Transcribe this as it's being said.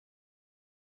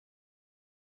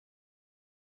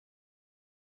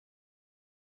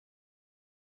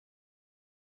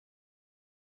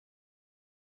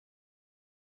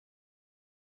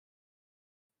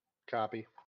Copy.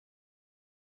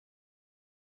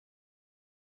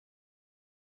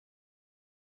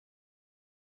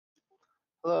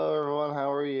 Hello, everyone.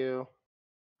 How are you?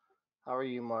 How are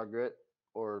you, Margaret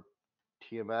or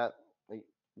Tiamat?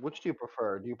 Which do you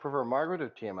prefer? Do you prefer Margaret or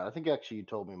Tiamat? I think actually you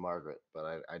told me Margaret, but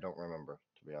I don't remember,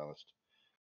 to be honest.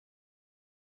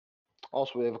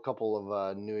 Also, we have a couple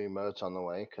of new emotes on the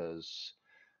way because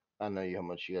I know how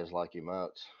much you guys like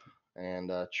emotes, and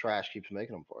Trash keeps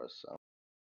making them for us. So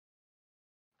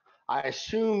I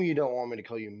assume you don't want me to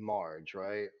call you Marge,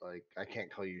 right? Like I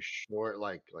can't call you short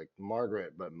like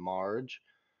Margaret, but Marge.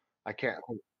 I can't.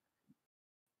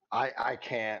 I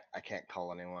can't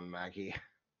call anyone Maggie.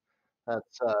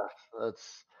 That's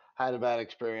that's I had a bad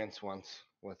experience once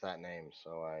with that name,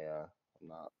 so I'm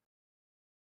not.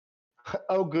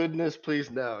 Oh goodness,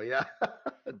 please no. Yeah,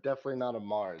 definitely not a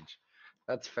Marge.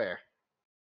 That's fair.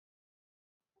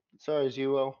 Sorry,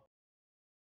 Zuo.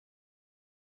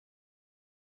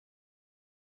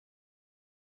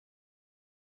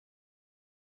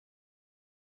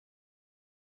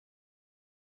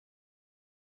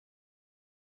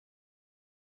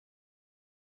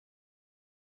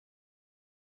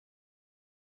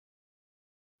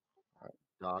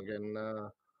 Dog and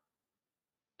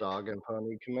dog and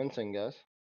pony commencing, guys.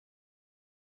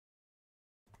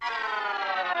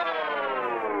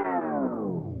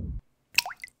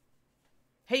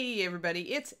 Hey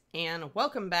everybody, it's Anne.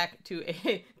 Welcome back to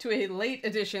a late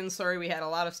edition. Sorry, we had a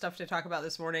lot of stuff to talk about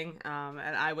this morning, and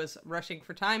I was rushing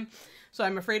for time, so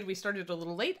I'm afraid we started a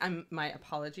little late. My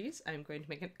apologies. I'm going to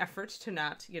make an effort to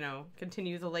not,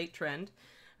 continue the late trend.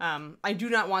 I do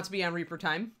not want to be on Reaper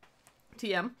time,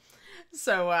 TM.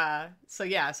 So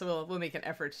we'll make an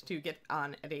effort to get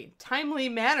on at a timely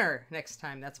manner next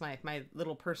time. That's my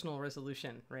little personal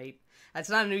resolution, right? It's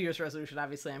not a New Year's resolution,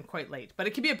 obviously. I'm quite late, but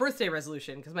it could be a birthday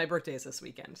resolution because my birthday is this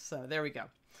weekend. So there we go.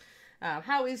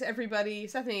 How is everybody?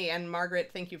 Stephanie and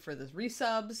Margaret, thank you for the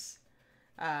resubs.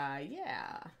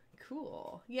 Yeah.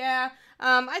 Cool. Yeah.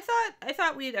 I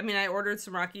thought I ordered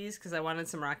some Rockies because I wanted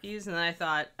some Rockies, and then I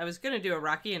thought I was going to do a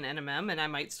Rocky and NMM, and I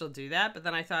might still do that, but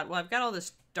then I thought, well, I've got all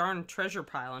this darn treasure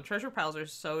pile, and treasure piles are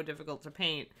so difficult to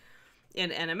paint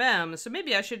in NMM, so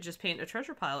maybe I should just paint a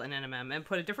treasure pile in NMM and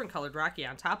put a different colored Rocky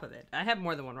on top of it. I have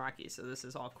more than one Rocky, so this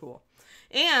is all cool.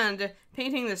 And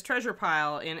painting this treasure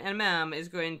pile in NMM is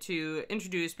going to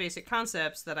introduce basic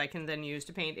concepts that I can then use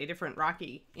to paint a different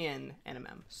Rocky in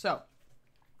NMM. So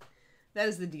that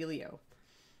is the dealio.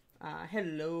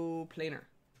 Hello, planer.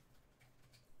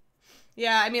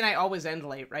 Yeah, I mean, I always end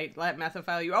late, right?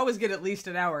 Methophile, you always get at least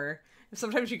an hour.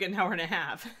 Sometimes you get an hour and a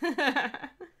half.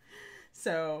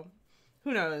 So,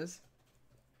 who knows?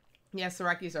 Yes, the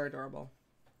Rockies are adorable.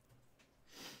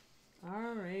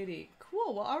 Alrighty.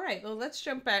 Cool. Well, alright. Well, let's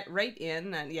jump back right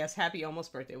in. And yes, happy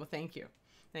almost birthday. Well, thank you.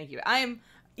 Thank you.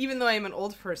 Even though I'm an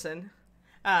old person,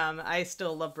 I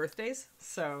still love birthdays.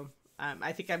 So,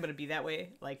 I think I'm going to be that way,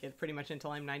 pretty much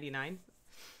until I'm 99.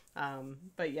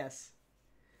 But yes.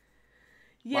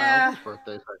 Yeah. My uncle's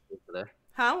birthday is actually today.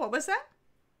 Huh? What was that?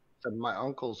 So my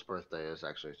uncle's birthday is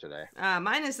actually today.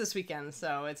 Mine is this weekend,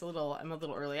 so I'm a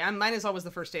little early. Mine is always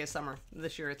the first day of summer.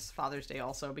 This year it's Father's Day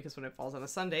also, because when it falls on a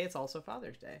Sunday, it's also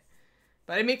Father's Day.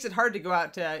 But it makes it hard to go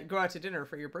out to dinner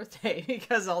for your birthday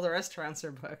because all the restaurants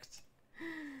are booked.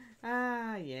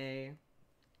 Ah, yay.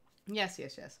 Yes.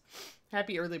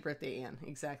 Happy early birthday, Anne.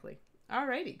 Exactly.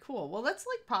 Alrighty, cool. Well, let's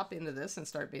pop into this and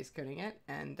start base coating it,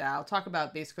 and I'll talk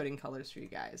about base coating colors for you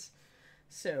guys.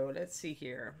 So let's see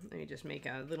here. Let me just make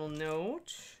a little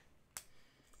note.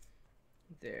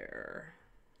 There.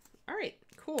 All right,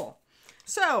 cool.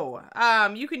 So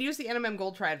you can use the NMM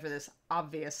Gold Triad for this,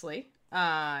 obviously.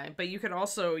 But you could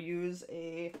also use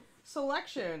a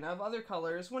selection of other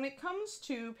colors. When it comes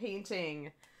to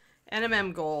painting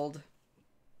NMM Gold,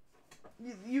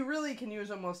 you really can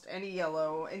use almost any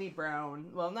yellow, any brown.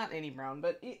 Well, not any brown,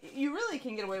 but you really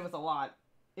can get away with a lot.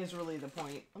 Is really the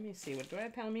point. Let me see. Do I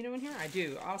have Palomino in here? I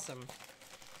do. Awesome.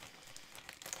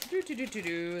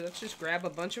 Let's just grab a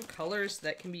bunch of colors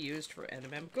that can be used for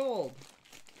NMM Gold.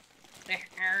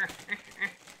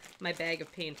 My bag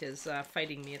of paint is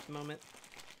fighting me at the moment.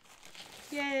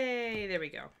 Yay! There we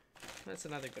go. That's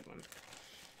another good one.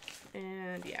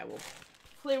 And yeah, we'll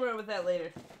play around with that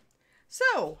later.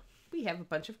 So, we have a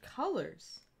bunch of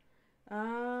colors.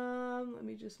 Let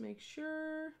me just make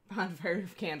sure. Bonfire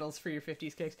of candles for your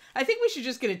 50s cakes. I think we should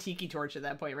just get a tiki torch at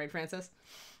that point, right, Francis?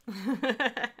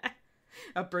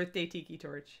 A birthday tiki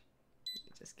torch.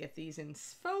 Just get these in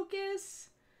focus.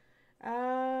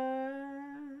 Oh,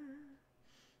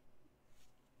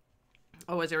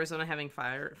 is Arizona having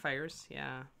fires?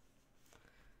 Yeah.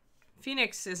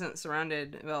 Phoenix isn't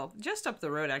surrounded, well, just up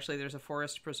the road, actually, there's a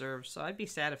forest preserve, so I'd be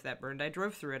sad if that burned. I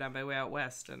drove through it on my way out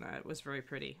west, and it was very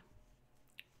pretty.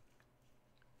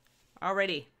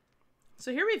 Alrighty.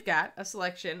 So here we've got a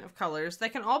selection of colors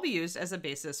that can all be used as a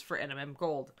basis for NMM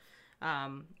Gold.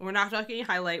 We're not talking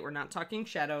highlight, we're not talking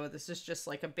shadow. This is just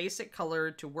like a basic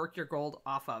color to work your gold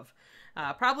off of.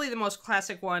 Probably the most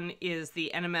classic one is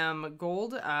the NMM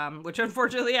Gold, which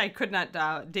unfortunately I could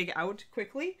not dig out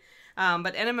quickly.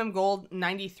 But NMM Gold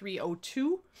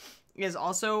 9302 is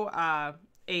also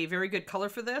a very good color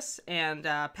for this, and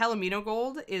Palomino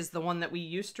Gold is the one that we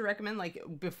used to recommend. Like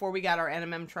before we got our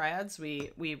NMM triads,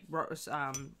 we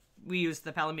used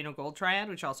the Palomino Gold triad,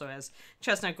 which also has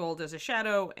Chestnut Gold as a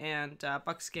shadow and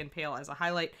Buckskin Pale as a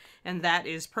highlight, and that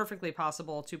is perfectly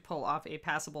possible to pull off a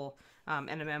passable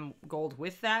NMM Gold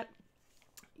with that.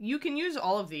 You can use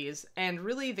all of these, and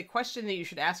really the question that you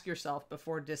should ask yourself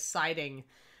before deciding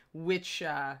which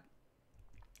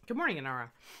good morning, Inara,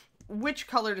 which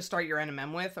color to start your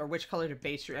NMM with, or which color to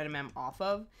base your NMM off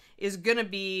of, is going to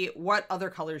be what other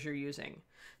colors you're using.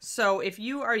 So if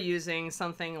you are using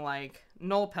something like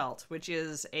Null Pelt, which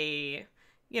is a,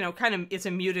 it's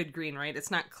a muted green, right?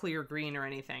 It's not clear green or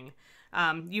anything.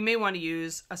 You may want to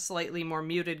use a slightly more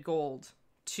muted gold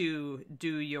to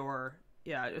do your,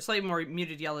 a slightly more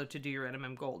muted yellow to do your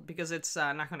NMM Gold, because it's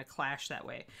not going to clash that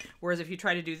way. Whereas if you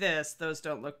try to do this, those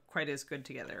don't look quite as good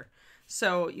together.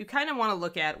 So you kind of want to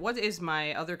look at what is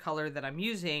my other color that I'm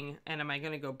using, and am I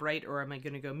going to go bright or am I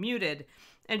going to go muted,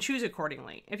 and choose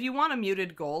accordingly. If you want a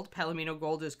muted gold, Palomino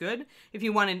Gold is good. If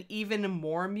you want an even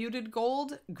more muted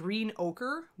gold, Green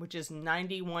Ochre, which is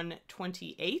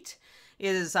 9128,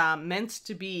 is meant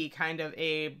to be kind of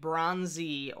a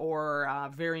bronzy or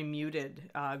very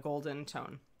muted golden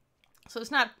tone. So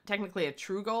it's not technically a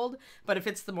true gold, but if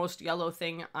it's the most yellow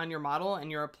thing on your model and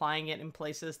you're applying it in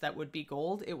places that would be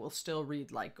gold, it will still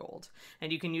read like gold. And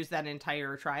you can use that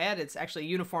entire triad. It's actually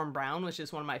Uniform Brown, which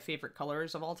is one of my favorite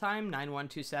colors of all time,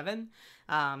 9127.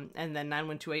 And then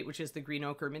 9128, which is the Green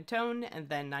Ochre midtone, and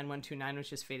then 9129,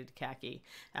 which is Faded Khaki.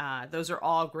 Those are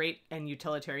all great and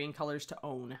utilitarian colors to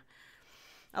own.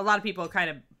 A lot of people kind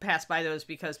of pass by those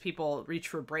because people reach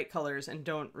for bright colors and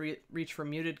don't reach for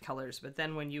muted colors. But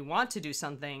then when you want to do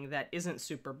something that isn't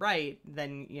super bright,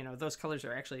 then, those colors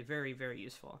are actually very, very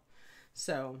useful.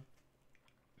 So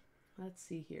let's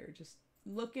see here. Just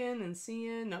looking and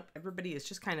seeing. Nope, everybody is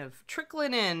just kind of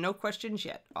trickling in. No questions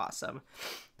yet. Awesome.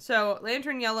 So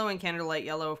Lantern Yellow and Candlelight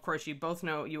Yellow, of course, you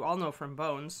all know from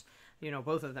Bones.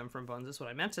 Both of them from Bones is what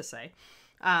I meant to say.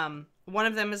 One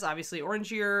of them is obviously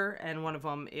orangier, and one of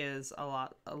them is a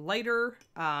lot lighter.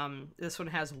 This one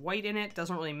has white in it.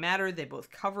 Doesn't really matter. They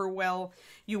both cover well.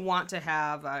 You want to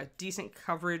have a decent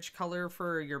coverage color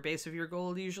for your base of your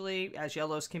gold usually, as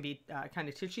yellows can be kind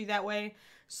of titchy that way.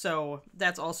 So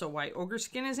that's also why Ogre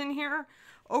Skin is in here.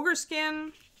 Ogre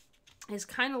Skin is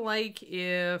kind of like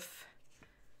if,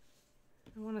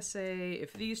 I want to say,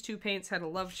 if these two paints had a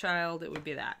love child, it would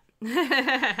be that.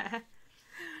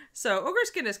 So Ogre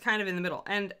Skin is kind of in the middle.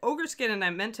 And Ogre Skin, and I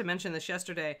meant to mention this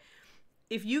yesterday,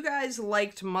 if you guys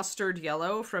liked Mustard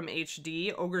Yellow from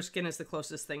HD, Ogre Skin is the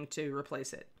closest thing to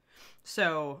replace it.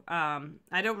 So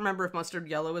I don't remember if Mustard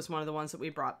Yellow is one of the ones that we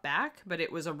brought back, but it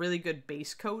was a really good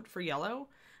base coat for yellow.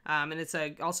 And it's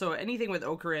also anything with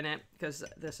ochre in it, because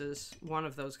this is one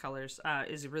of those colors,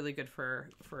 is really good for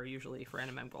usually for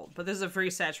NMM Gold. But this is a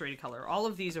very saturated color. All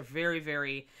of these are very,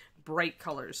 very bright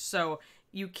colors. So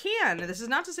you can, this is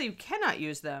not to say you cannot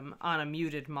use them on a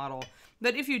muted model,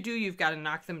 but if you do, you've got to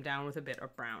knock them down with a bit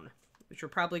of brown, which you're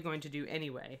probably going to do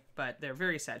anyway, but they're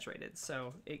very saturated,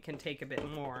 so it can take a bit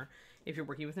more if you're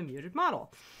working with a muted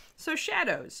model. So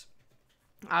shadows.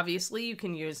 Obviously, you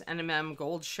can use NMM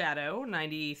Gold Shadow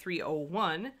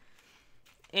 9301,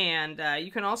 and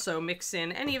you can also mix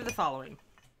in any of the following.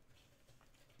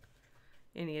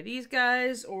 Any of these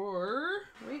guys, or,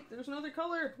 wait, there's another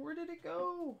color. Where did it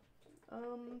go?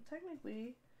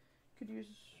 Technically, could use,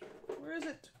 where is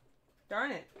it?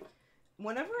 Darn it.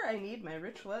 Whenever I need my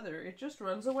rich leather, it just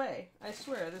runs away. I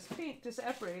swear, this paint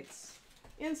disapparates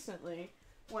instantly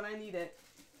when I need it.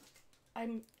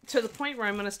 I'm to the point where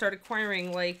I'm going to start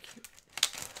acquiring, like,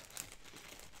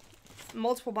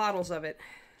 multiple bottles of it.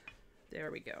 There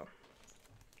we go.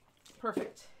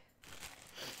 Perfect.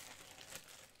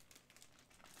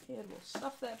 And we'll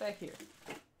stuff that back here.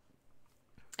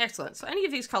 Excellent. So any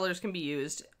of these colors can be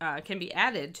used, can be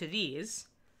added to these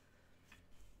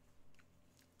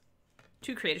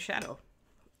to create a shadow.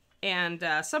 And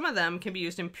some of them can be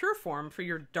used in pure form for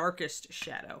your darkest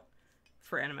shadow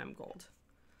for NMM Gold.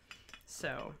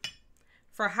 So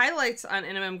For highlights on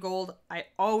NMM Gold, I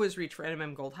always reach for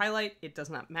NMM Gold highlight. It does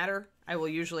not matter. I will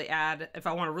usually add, if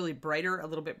I want a really brighter, a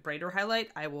little bit brighter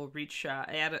highlight, I will reach,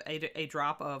 add a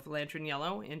drop of Lantern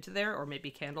Yellow into there, or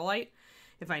maybe Candlelight,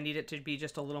 if I need it to be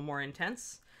just a little more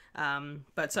intense.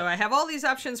 But so I have all these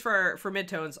options for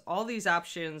midtones, all these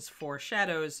options for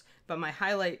shadows, but my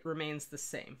highlight remains the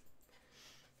same.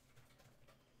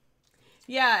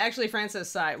 Yeah, actually,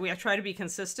 Francis, I try to be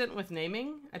consistent with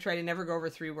naming. I try to never go over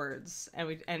 3 words,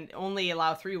 and only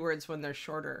allow 3 words when they're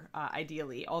shorter,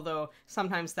 ideally. Although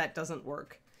sometimes that doesn't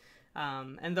work,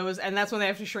 and that's when they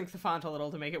have to shrink the font a little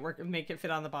to make it work, make it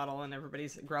fit on the bottle, and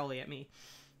everybody's growly at me.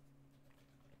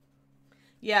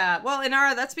 Yeah, well,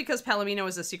 Inara, that's because Palomino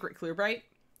is a secret clear bright.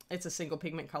 It's a single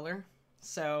pigment color,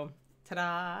 so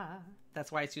ta-da!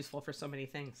 That's why it's useful for so many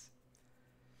things.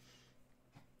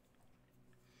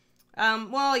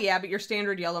 Well, yeah, but your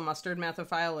standard yellow mustard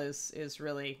methophile is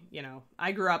really, you know,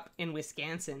 I grew up in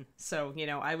Wisconsin, so, you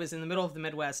know, I was in the middle of the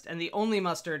Midwest, and the only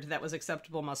mustard that was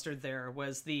acceptable mustard there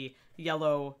was the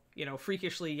yellow, you know,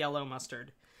 freakishly yellow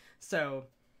mustard. So,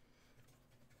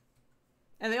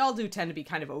 and they all do tend to be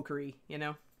kind of ochre-y, you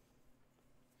know?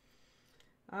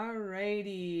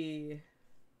 Alrighty.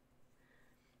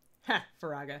 Ha,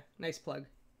 Faraga. Nice plug.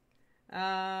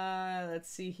 Let's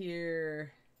see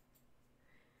here.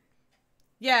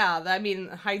 Yeah, I mean,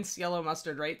 Heinz yellow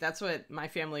mustard, right? That's what my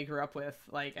family grew up with.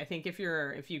 Like, I think if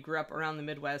you grew up around the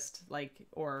Midwest, like,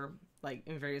 or like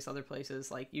in various other places,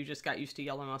 like, you just got used to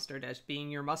yellow mustard as being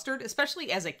your mustard,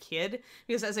 especially as a kid,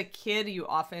 because as a kid, you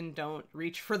often don't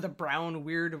reach for the brown,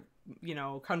 weird, you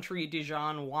know, country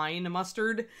Dijon wine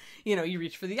mustard. You know, you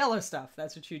reach for the yellow stuff.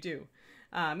 That's what you do.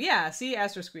 Yeah, see,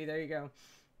 Astrosquee, there you go.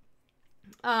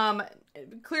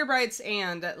 Clear brights,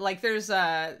 and like there is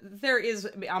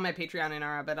on my Patreon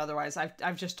Inara, but otherwise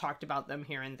I've just talked about them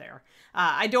here and there.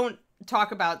 I don't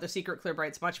talk about the secret clear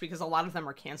brights much because a lot of them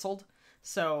are canceled,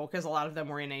 so because a lot of them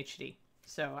were in HD,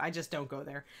 so I just don't go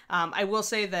there. I will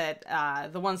say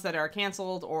that the ones that are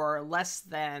canceled or less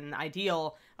than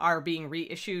ideal are being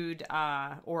reissued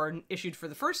or issued for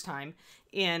the first time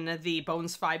in the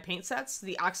Bones 5 paint sets.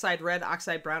 The Oxide Red,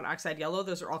 Oxide Brown, Oxide Yellow,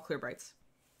 those are all clear brights.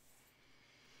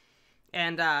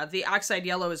 And the Oxide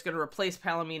Yellow is going to replace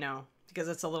Palomino because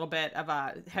it's a little bit of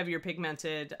a heavier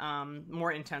pigmented,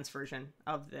 more intense version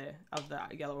of the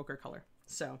yellow ochre color.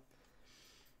 So,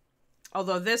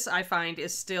 although this I find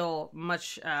is still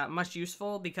much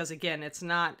useful because again, it's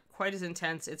not quite as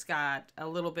intense. It's got a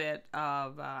little bit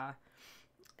of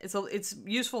it's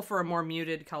useful for a more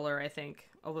muted color, I think,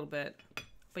 a little bit.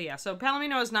 But yeah, so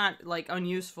Palomino is not like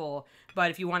unuseful,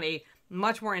 but if you want a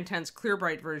much more intense clear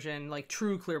bright version, like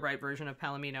true clear bright version of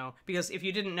Palomino, because if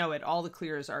you didn't know it, all the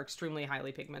clears are extremely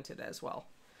highly pigmented as well.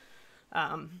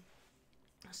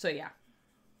 So yeah.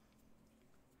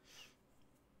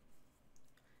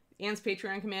 Anne's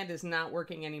Patreon command is not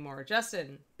working anymore.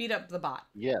 Justin, beat up the bot.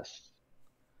 Yes.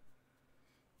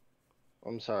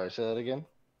 I'm sorry, say that again.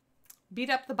 Beat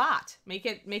up the bot. Make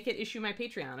it issue my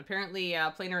Patreon. Apparently,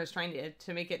 Planer is trying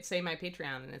to make it say my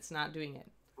Patreon, and it's not doing it.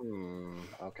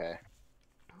 Okay.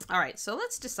 All right, so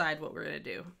let's decide what we're gonna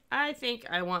do. I think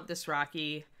I want this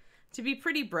Rocky to be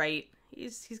pretty bright.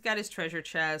 He's got his treasure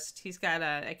chest. He's got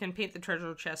I can paint the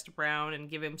treasure chest brown and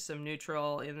give him some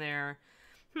neutral in there.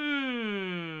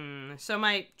 So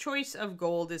my choice of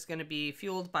gold is gonna be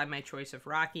fueled by my choice of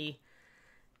Rocky.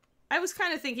 I was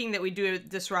kind of thinking that we do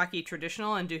this Rocky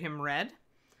traditional and do him red.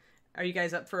 Are you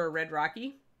guys up for a red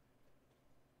Rocky?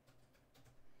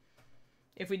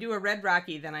 If we do a red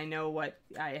Rocky, then I know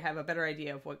I have a better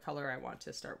idea of what color I want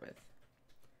to start with.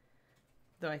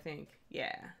 Though I think,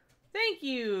 yeah. Thank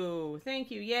you! Thank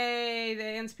you! Yay! The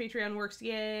Anne's Patreon works!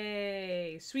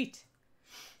 Yay! Sweet!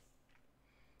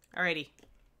 Alrighty.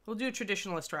 We'll do a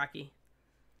traditionalist Rocky.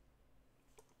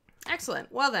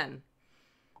 Excellent. Well then,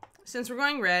 since we're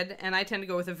going red, and I tend to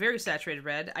go with a very saturated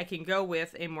red, I can go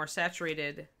with a more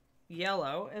saturated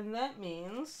yellow, and that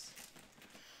means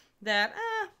that,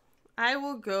 I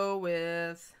will go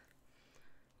with,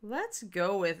 let's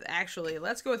go with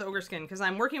Ogre Skin, because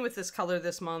I'm working with this color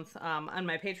this month on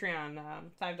my Patreon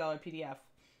 $5 PDF.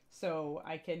 So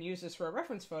I can use this for a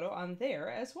reference photo on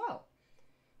there as well.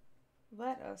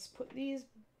 Let us put these,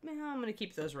 I'm going to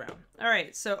keep those around. All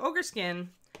right, so Ogre Skin,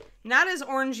 not as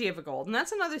orangey of a gold, and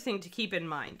that's another thing to keep in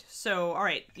mind. So, all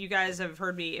right, you guys have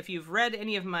heard me, if you've read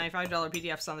any of my $5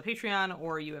 PDFs on the Patreon,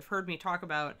 or you have heard me talk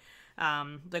about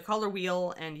the color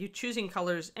wheel and you choosing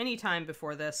colors anytime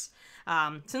before this.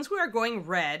 Since we are going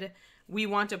red, we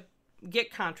want to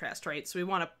get contrast, right? So we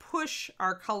want to push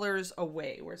our colors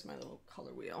away. Where's my little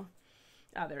color wheel?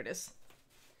 Ah, there it is.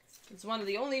 It's one of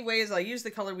the only ways I'll use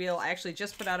the color wheel. I actually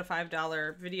just put out a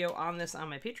 $5 video on this on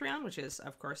my Patreon, which is,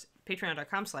 of course,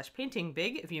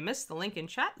 patreon.com/paintingbig. If you missed the link in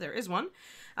chat, there is one.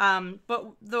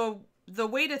 But the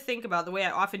way to think about, the way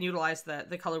I often utilize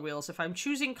the color wheels, if I'm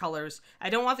choosing colors, I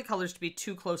don't want the colors to be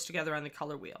too close together on the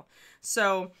color wheel.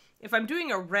 So if I'm doing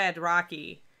a red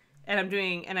Rocky,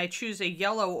 and I choose a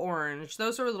yellow orange,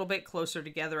 those are a little bit closer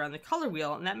together on the color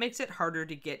wheel, and that makes it harder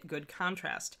to get good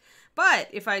contrast. But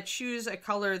if I choose a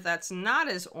color that's not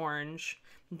as orange,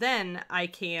 then I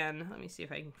can, let me see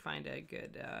if I can find a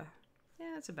good, yeah,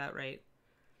 that's about right.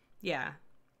 Yeah.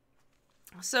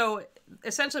 So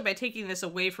essentially by taking this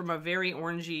away from a very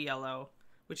orangey yellow,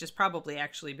 which is probably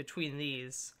actually between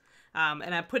these,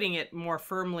 and I'm putting it more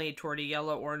firmly toward a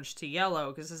yellow-orange to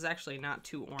yellow, because this is actually not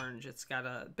too orange. It's got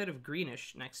a bit of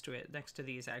greenish next to it, next to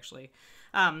these, actually.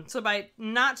 So by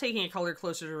not taking a color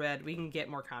closer to red, we can get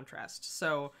more contrast.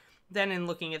 So then in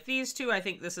looking at these two, I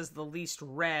think this is the least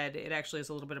red. It actually is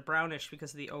a little bit of brownish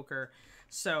because of the ochre.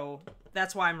 So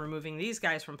that's why I'm removing these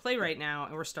guys from play right now,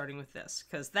 and we're starting with this,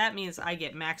 because that means I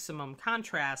get maximum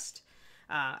contrast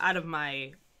out of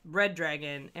my red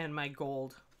dragon and my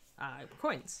gold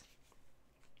coins.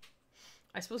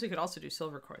 I suppose we could also do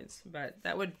silver coins, but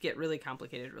that would get really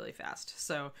complicated really fast.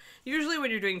 So usually when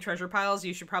you're doing treasure piles,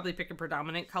 you should probably pick a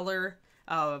predominant color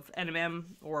of NMM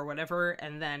or whatever,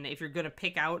 and then if you're going to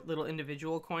pick out little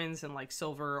individual coins in like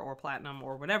silver or platinum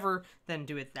or whatever, then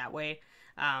do it that way.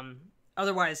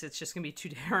 Otherwise, it's just going to be too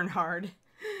darn hard.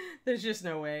 There's just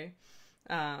no way.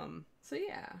 So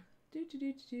yeah.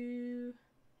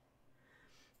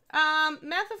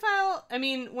 Mathophile, I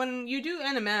mean, when you do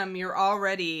NMM, you're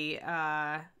already,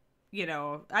 you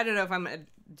know, I don't know if I'm going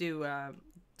to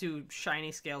do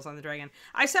shiny scales on the dragon.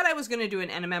 I said I was going to do an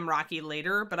NMM Rocky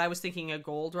later, but I was thinking a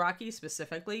gold Rocky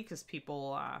specifically, because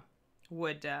people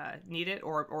would need it,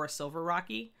 or a silver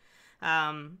Rocky.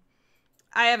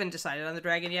 I haven't decided on the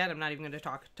dragon yet. I'm not even going to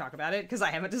talk about it, because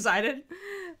I haven't decided.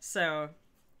 So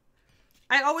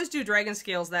I always do dragon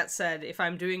scales. That said, if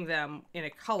I'm doing them in a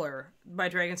color, my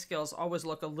dragon scales always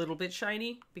look a little bit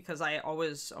shiny, because I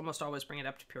almost always bring it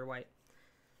up to pure white.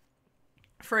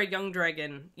 For a young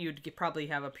dragon, you'd probably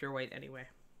have a pure white anyway.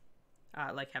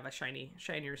 Like have a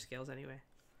shinier scales anyway.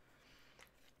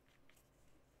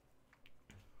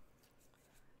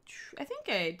 I think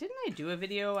didn't I do a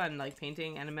video on like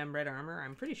painting NMM red armor?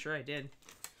 I'm pretty sure I did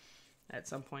at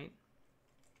some point.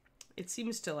 It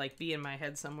seems to like be in my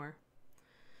head somewhere.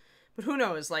 But who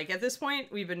knows? Like, at this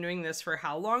point, we've been doing this for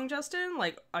how long, Justin?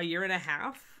 Like, a year and a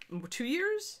half? 2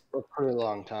 years? A pretty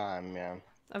long time, yeah.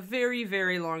 A very,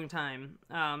 very long time.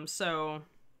 So,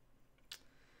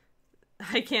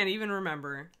 I can't even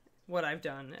remember what I've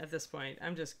done at this point.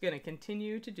 I'm just gonna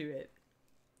continue to do it.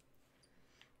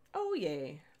 Oh,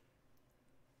 yay.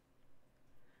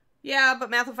 Yeah,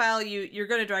 but Mathophile, you're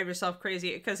gonna drive yourself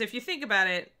crazy. Because if you think about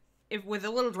it, if with a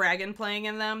little dragon playing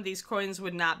in them, these coins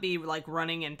would not be like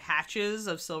running in patches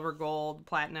of silver, gold,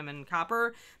 platinum, and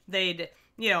copper. They'd,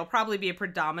 you know, probably be a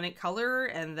predominant color,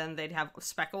 and then they'd have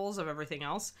speckles of everything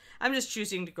else. I'm just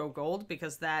choosing to go gold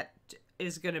because that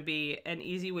is going to be an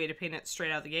easy way to paint it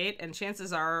straight out the gate. And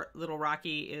chances are, little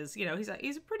Rocky is, you know, he's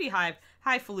a pretty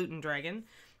highfalutin dragon.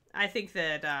 I think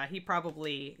that he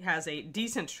probably has a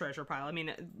decent treasure pile. I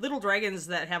mean, little dragons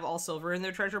that have all silver in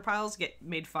their treasure piles get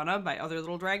made fun of by other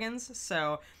little dragons.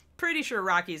 So pretty sure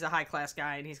Rocky's a high-class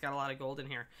guy, and he's got a lot of gold in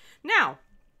here. Now,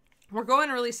 we're going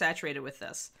really saturated with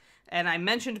this. And I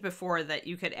mentioned before that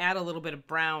you could add a little bit of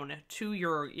brown to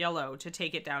your yellow to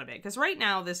take it down a bit. Because right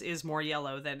now, this is more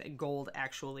yellow than gold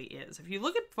actually is. If you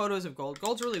look at photos of gold,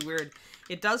 gold's really weird.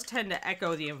 It does tend to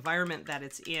echo the environment that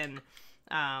it's in,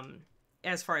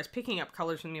 as far as picking up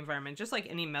colors from the environment, just like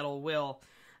any metal will.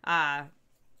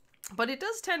 But it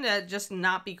does tend to just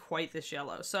not be quite this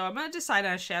yellow. So I'm going to decide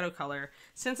on a shadow color.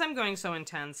 Since I'm going so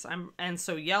intense and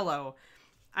so yellow,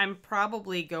 I'm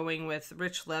probably going with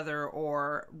rich leather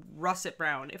or russet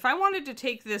brown. If I wanted to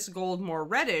take this gold more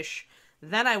reddish,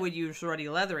 then I would use ruddy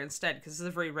leather instead, because it's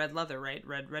a very red leather, right?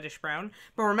 Reddish brown.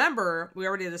 But remember, we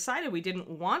already decided we didn't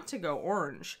want to go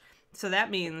orange. So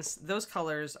that means those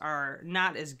colors are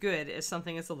not as good as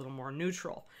something that's a little more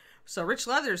neutral. So rich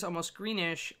leather is almost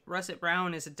greenish. Russet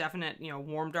brown is a definite, you know,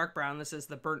 warm dark brown. This is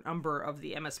the burnt umber of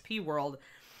the MSP world.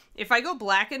 If I go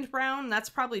black and brown, that's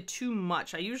probably too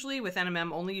much. I usually, with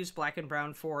NMM, only use black and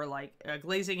brown for like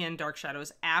glazing in dark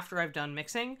shadows after I've done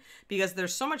mixing, because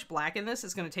there's so much black in this,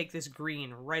 it's going to take this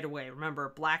green right away.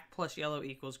 Remember, black plus yellow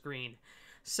equals green.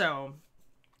 So,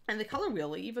 and the color wheel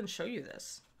will even show you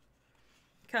this.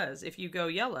 Because if you go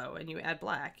yellow and you add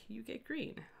black, you get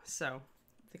green. So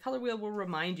the color wheel will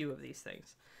remind you of these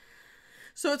things.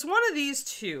 So it's one of these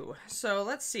two. So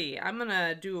let's see. I'm going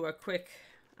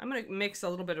to mix a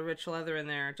little bit of rich leather in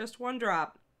there. Just one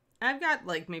drop. I've got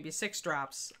like maybe 6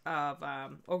 drops of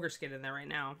ogre skin in there right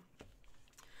now.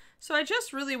 So I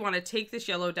just really want to take this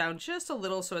yellow down just a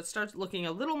little so it starts looking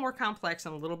a little more complex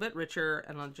and a little bit richer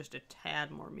and just a tad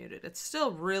more muted. It's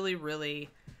still really, really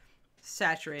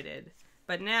saturated.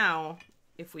 But now,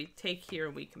 if we take here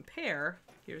and we compare,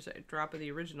 here's a drop of the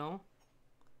original.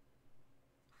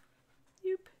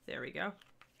 Yoop, there we go.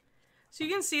 So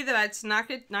you can see that it's knocked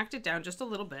it down just a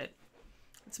little bit.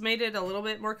 It's made it a little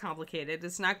bit more complicated.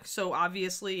 It's not so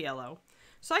obviously yellow.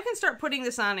 So I can start putting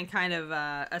this on and kind of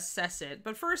assess it.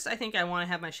 But first, I think I want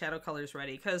to have my shadow colors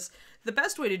ready, because the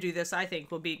best way to do this, I think,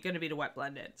 will be going to be to wet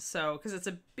blend it. So, because it's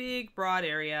a big, broad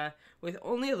area with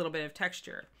only a little bit of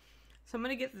texture. So I'm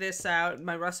going to get this out,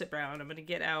 my russet brown. I'm going to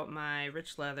get out my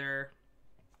rich leather,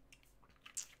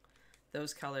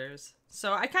 those colors.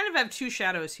 So I kind of have 2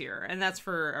 shadows here, and that's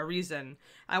for a reason.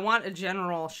 I want a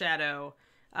general shadow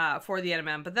for the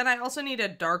NMM, but then I also need a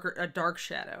dark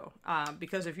shadow,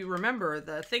 because if you remember,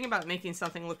 the thing about making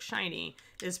something look shiny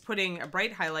is putting a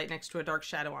bright highlight next to a dark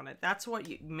shadow on it. That's what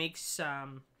makes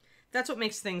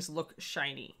things look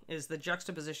shiny, is the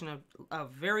juxtaposition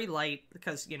of very light,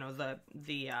 because you know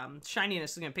the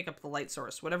shininess is going to pick up the light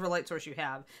source, whatever light source you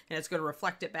have, and it's going to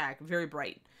reflect it back very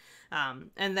bright.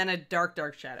 And then a dark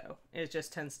shadow, it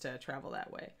just tends to travel that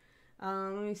way.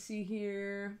 Let me see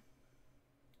here.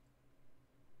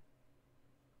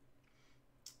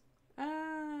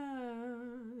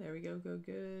 There we go. Go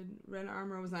good. Red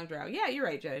armor was not a drow. Yeah, you're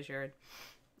right, Jedi Jared.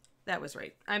 That was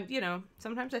right.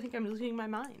 Sometimes I think I'm losing my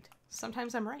mind.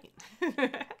 Sometimes I'm right.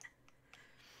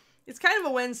 It's kind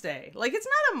of a Wednesday. Like, it's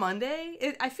not a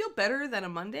Monday. I feel better than a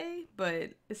Monday,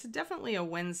 but it's definitely a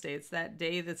Wednesday. It's that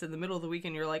day that's in the middle of the week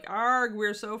and you're like, arg,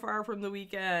 we're so far from the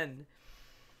weekend.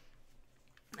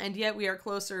 And yet we are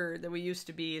closer than we used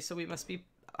to be, so we must be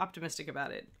optimistic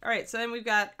about it. All right, so then we've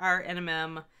got our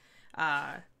NMM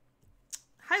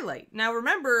highlight. Now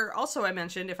remember, also I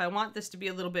mentioned if I want this to be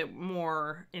a little bit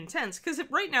more intense, because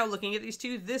right now looking at these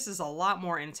two, this is a lot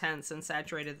more intense and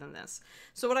saturated than this.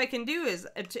 So what I can do is,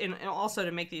 and also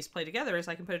to make these play together, is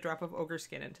I can put a drop of ogre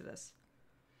skin into this.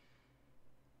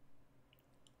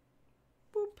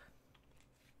 Boop.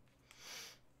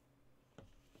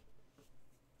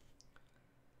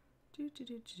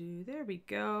 There we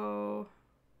go.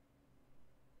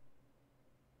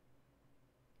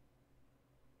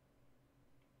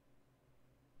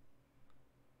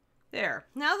 There.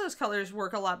 Now those colors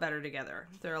work a lot better together.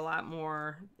 They're a lot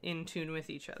more in tune with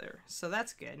each other. So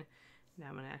that's good. Now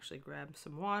I'm going to actually grab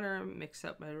some water, mix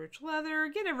up my rich leather,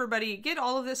 get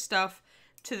all of this stuff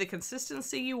to the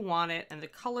consistency you want it and the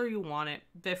color you want it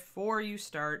before you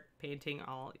start painting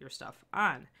all your stuff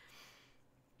on.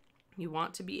 You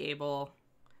want to be able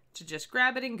to just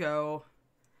grab it and go.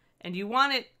 And you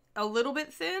want it a little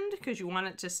bit thinned because you want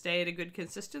it to stay at a good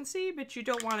consistency, but you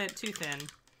don't want it too thin.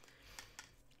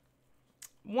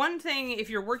 One thing, if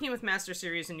you're working with Master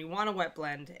Series and you want a wet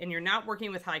blend and you're not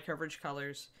working with high coverage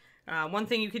colors, one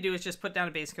thing you could do is just put down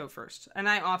a base coat first. And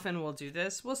I often will do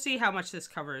this. We'll see how much this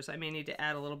covers. I may need to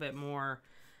add a little bit more.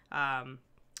 Well,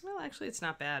 actually, it's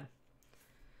not bad.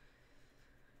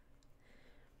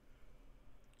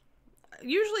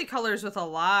 Usually colors with a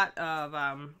lot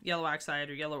of yellow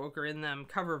oxide or yellow ochre in them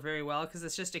cover very well because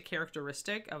it's just a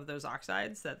characteristic of those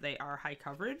oxides that they are high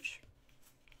coverage.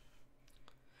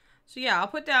 So yeah, I'll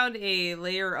put down a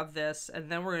layer of this and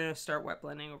then we're going to start wet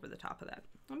blending over the top of that.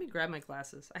 Let me grab my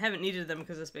glasses. I haven't needed them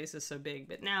because this base is so big,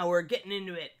 but now we're getting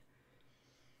into it.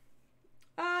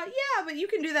 Yeah, but you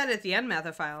can do that at the end,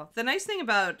 Mathophile. The nice thing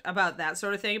about that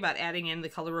sort of thing, about adding in the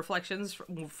color reflections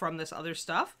from this other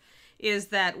stuff, is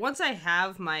that once I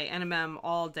have my NMM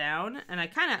all down, and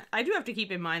I do have to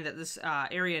keep in mind that this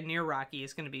area near Rocky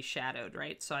is going to be shadowed,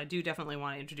 right? So I do definitely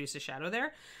want to introduce a shadow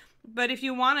there. But if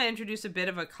you want to introduce a bit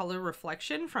of a color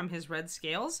reflection from his red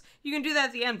scales, you can do that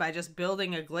at the end by just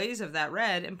building a glaze of that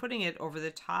red and putting it over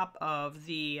the top of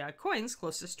the coins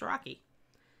closest to Rocky.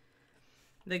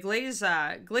 The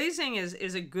glazing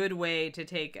is a good way to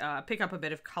pick up a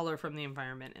bit of color from the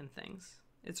environment and things.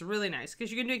 It's really nice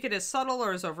because you can make it as subtle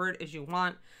or as overt as you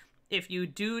want. If you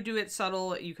do it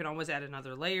subtle, you can always add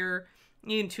another layer.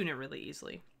 You can tune it really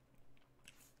easily.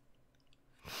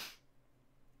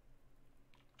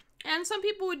 And some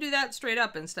people would do that straight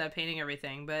up instead of painting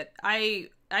everything, but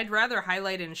I'd rather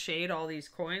highlight and shade all these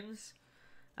coins,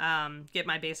 get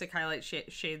my basic highlights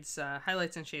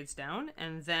and shades down,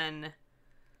 and then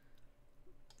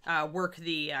work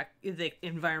the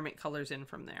environment colors in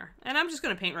from there. And I'm just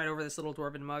going to paint right over this little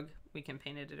dwarven mug. We can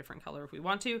paint it a different color if we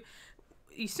want to.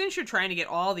 since you're trying to get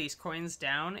all these coins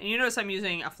down, and you notice I'm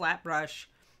using a flat brush,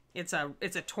 it's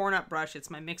a torn up brush, it's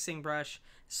my mixing brush,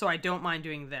 so I don't mind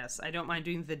doing this. I don't mind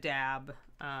doing the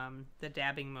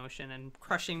dabbing motion and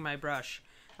crushing my brush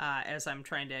as I'm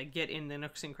trying to get in the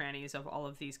nooks and crannies of all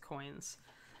of these coins.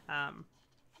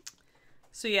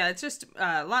 So yeah, it's just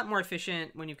a lot more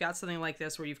efficient when you've got something like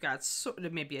this where you've got sort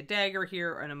of maybe a dagger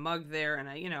here and a mug there,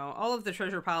 and you know, all of the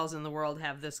treasure piles in the world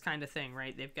have this kind of thing,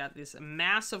 right? They've got this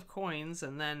mass of coins,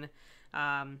 and then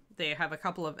they have a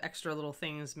couple of extra little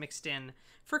things mixed in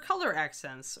for color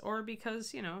accents, or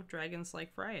because, you know, dragons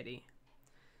like variety.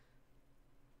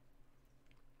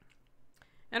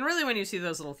 And really, when you see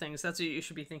those little things, that's what you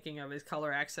should be thinking of as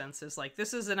color accents, is like,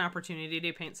 this is an opportunity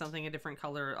to paint something a different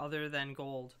color other than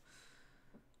gold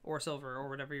or silver or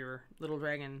whatever your little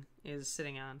dragon is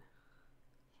sitting on.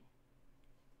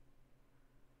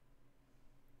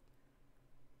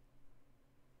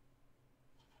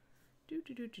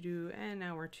 And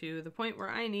now we're to the point where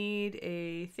I need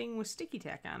a thing with sticky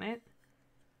tack on it.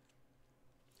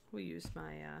 We'll use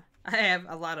my, I have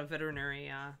a lot of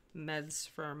veterinary meds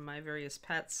from my various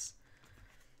pets.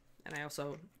 And I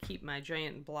also keep my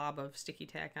giant blob of sticky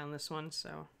tack on this one, so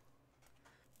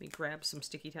let me grab some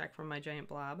sticky tack from my giant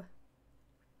blob.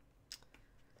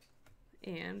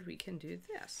 And we can do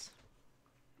this.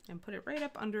 And put it right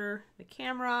up under the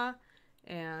camera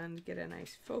and get a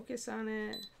nice focus on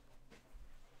it.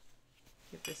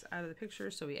 Get this out of the picture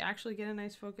so we actually get a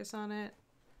nice focus on it.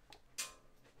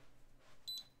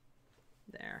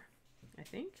 There, I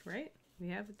think, right? Do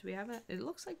we have it? It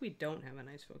looks like we don't have a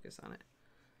nice focus on it.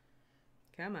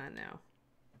 Come on now.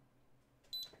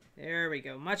 There we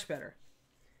go, much better.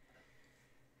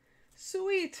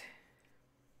 Sweet.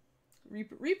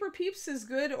 Reaper Peeps is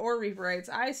good, or Reaper Rights.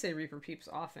 I say Reaper Peeps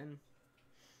often.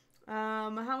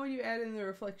 How would you add in the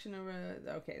reflection of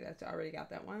a... Okay, that's already got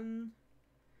that one.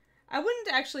 I wouldn't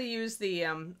actually use the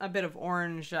a bit of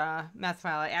orange meth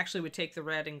file. I actually would take the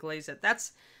red and glaze it.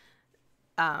 That's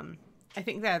I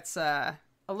think that's a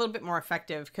little bit more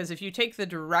effective, because if you take the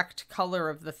direct color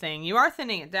of the thing, you are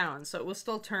thinning it down, so it will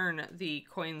still turn the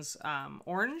coins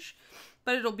orange,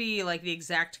 but it'll be like the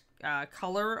exact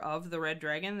color of the red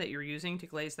dragon that you're using to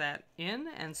glaze that in,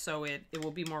 and so it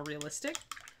will be more realistic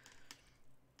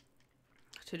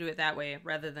to do it that way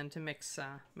rather than to mix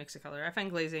a color. I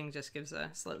find glazing just gives a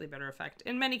slightly better effect.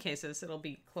 In many cases, it'll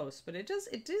be close, but it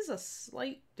is a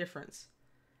slight difference.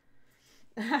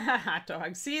 Hot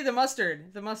dog. See, the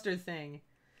mustard thing.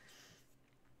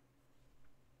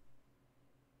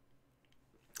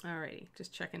 Alrighty,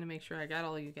 just checking to make sure I got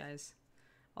all you guys,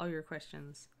 all your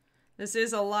questions. This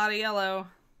is a lot of yellow.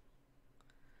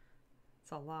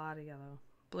 It's a lot of yellow.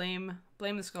 Blame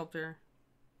the sculptor.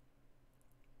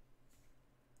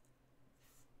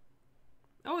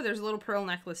 Oh, there's a little pearl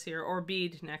necklace here, or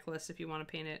bead necklace if you want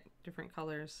to paint it different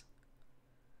colors.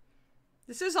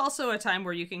 This is also a time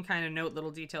where you can kind of note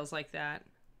little details like that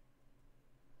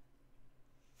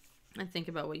and think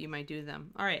about what you might do with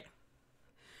them. All right.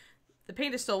 The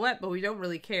paint is still wet, but we don't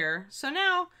really care. So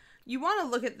now you want to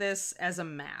look at this as a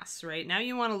mass, right? Now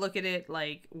you want to look at it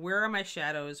like, where are my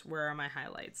shadows? Where are my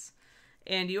highlights?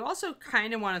 And you also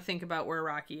kind of want to think about where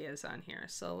Rocky is on here.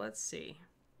 So let's see.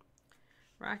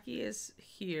 Rocky is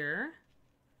here.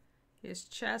 His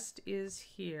chest is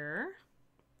here.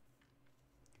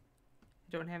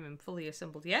 I don't have him fully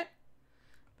assembled yet,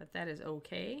 but that is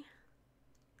okay.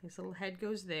 His little head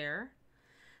goes there.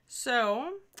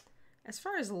 So, as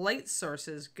far as light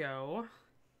sources go,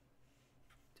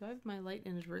 do I have my light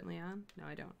inadvertently on? No,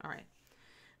 I don't. All right.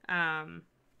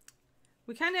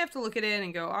 We kind of have to look at it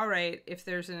and go, all right, if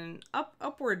there's an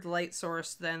upward light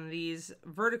source, then these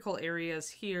vertical areas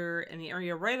here and the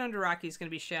area right under Rocky is going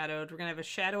to be shadowed. We're going to have a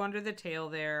shadow under the tail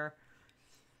there,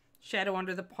 shadow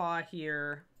under the paw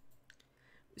here.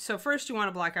 So first you want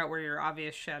to block out where your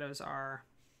obvious shadows are.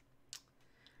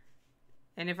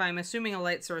 And if I'm assuming a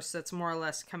light source that's more or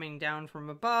less coming down from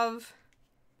above,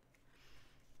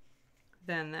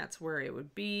 then that's where it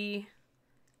would be.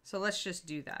 So let's just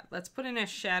do that. Let's put in a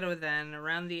shadow then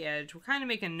around the edge. We'll kind of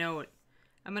make a note.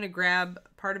 I'm going to grab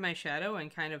part of my shadow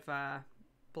and kind of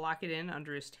block it in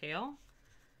under his tail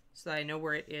so that I know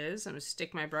where it is. I'm going to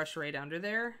stick my brush right under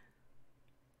there.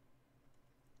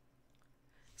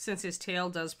 Since his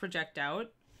tail does project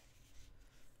out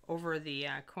over the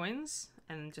coins,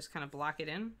 and just kind of block it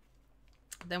in.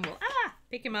 Then we'll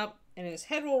pick him up, and his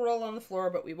head will roll on the floor,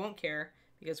 but we won't care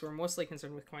because we're mostly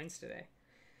concerned with coins today.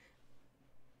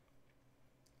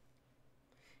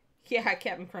 Yeah,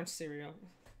 Captain Crunch cereal.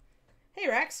 Hey,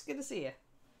 Rex, good to see you.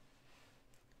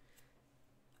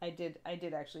 I did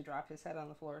actually drop his head on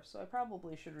the floor, so I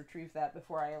probably should retrieve that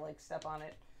before I like step on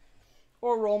it.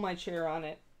 Or roll my chair on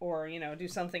it, or, you know, do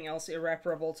something else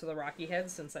irreparable to the Rocky head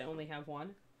since I only have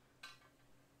one.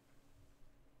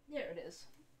 There it is.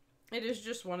 It is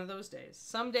just one of those days.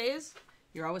 Some days,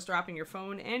 you're always dropping your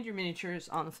phone and your miniatures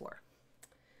on the floor.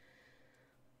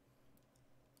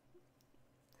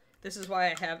 This is why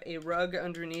I have a rug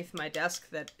underneath my desk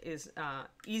that is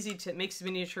makes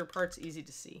miniature parts easy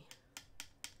to see.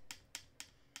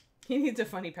 He needs a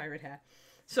funny pirate hat.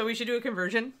 So we should do a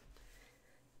conversion.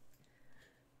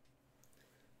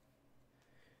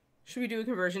 Should we do a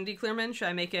conversion, D. Clearman? Should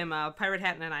I make him a pirate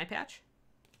hat and an eye patch?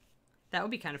 That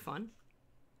would be kind of fun.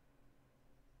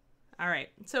 All right,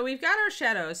 so we've got our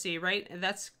shadow. See, right?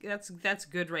 That's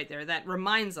good right there. That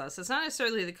reminds us. It's not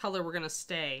necessarily the color we're gonna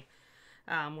stay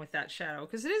with that shadow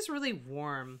because it is really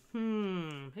warm.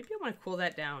 Maybe I want to cool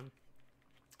that down.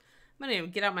 I'm gonna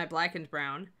get out my blackened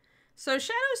brown. So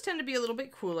shadows tend to be a little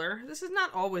bit cooler. This is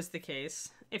not always the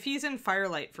case. If he's in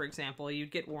firelight, for example, you'd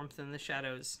get warmth in the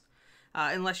shadows.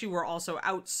 Unless you were also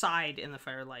outside in the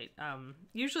firelight.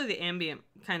 Usually the ambient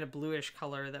kind of bluish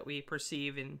color that we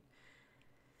perceive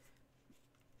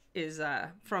is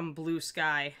from blue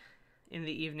sky in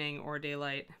the evening or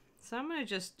daylight. So I'm going to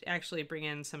just actually bring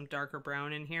in some darker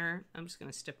brown in here. I'm just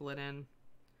going to stipple it in.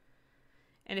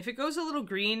 And if it goes a little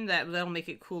green, that'll make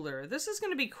it cooler. This is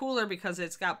going to be cooler because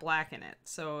it's got black in it.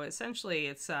 So essentially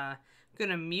it's going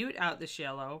to mute out this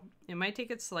yellow. It might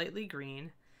take it slightly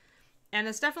green. And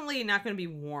it's definitely not going to be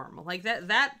warm. Like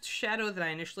that shadow that I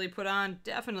initially put on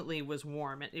definitely was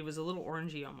warm. It was a little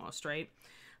orangey almost, right?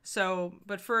 So,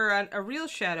 but for a real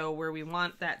shadow where we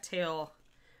want that tail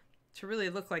to really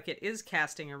look like it is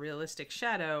casting a realistic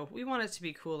shadow, we want it to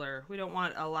be cooler. We don't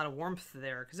want a lot of warmth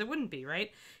there because it wouldn't be,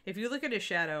 right? If you look at a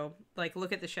shadow, like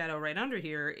look at the shadow right under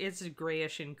here, it's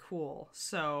grayish and cool.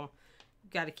 So,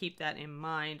 got to keep that in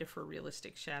mind for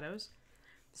realistic shadows.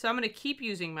 So I'm going to keep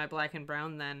using my black and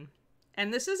brown then.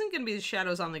 And this isn't going to be the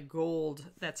shadows on the gold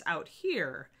that's out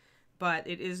here, but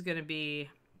it is going to be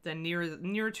the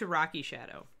near to Rocky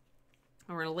shadow.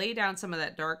 And we're going to lay down some of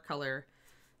that dark color.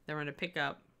 Then we're going to pick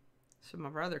up some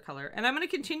of our other color. And I'm going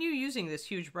to continue using this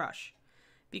huge brush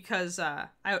because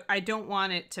I don't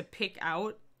want it to pick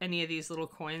out any of these little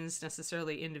coins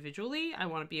necessarily individually. I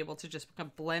want to be able to just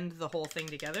blend the whole thing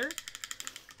together.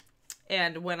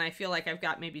 And when I feel like I've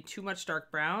got maybe too much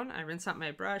dark brown, I rinse out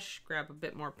my brush, grab a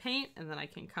bit more paint, and then I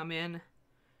can come in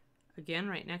again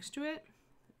right next to it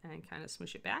and kind of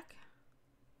smoosh it back.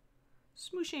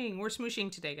 Smooshing. We're smooshing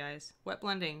today, guys. Wet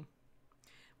blending.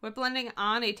 Wet blending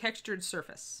on a textured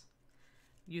surface.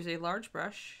 Use a large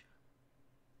brush.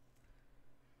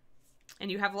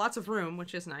 And you have lots of room,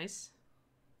 which is nice.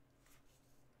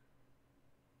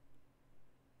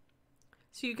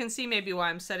 So you can see maybe why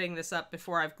I'm setting this up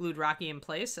before I've glued Rocky in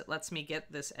place. It lets me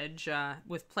get this edge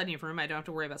with plenty of room. I don't have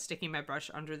to worry about sticking my brush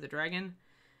under the dragon.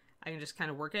 I can just kind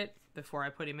of work it before I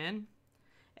put him in.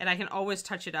 And I can always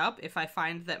touch it up. If I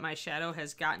find that my shadow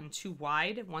has gotten too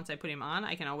wide once I put him on,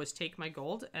 I can always take my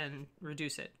gold and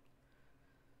reduce it.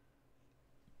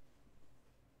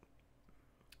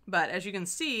 But as you can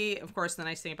see, of course, the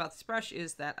nice thing about this brush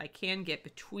is that I can get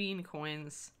between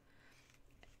coins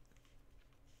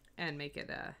and make it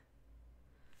a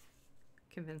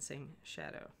convincing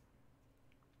shadow.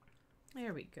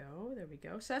 There we go. There we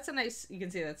go. So that's a nice, you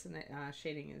can see that's a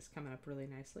shading is coming up really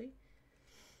nicely.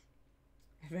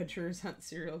 Adventurers hunt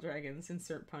cereal dragons.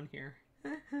 Insert pun here.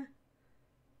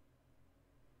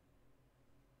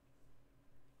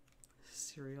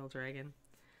 Cereal dragon.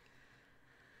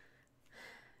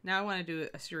 Now I want to do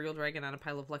a cereal dragon on a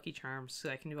pile of Lucky Charms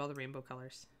so I can do all the rainbow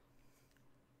colors.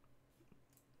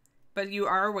 But you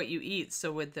are what you eat,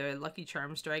 so would the Lucky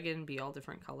Charms dragon be all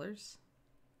different colors?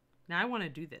 Now I want to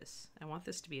do this. I want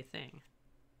this to be a thing.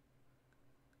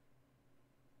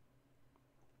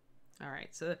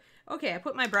 Alright, so, okay, I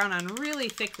put my brown on really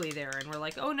thickly there, and we're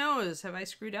like, oh no, have I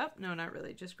screwed up? No, not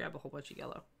really. Just grab a whole bunch of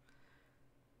yellow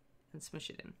and smush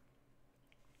it in.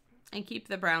 And keep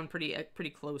the brown pretty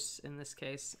close in this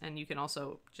case, and you can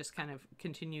also just kind of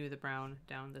continue the brown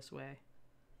down this way.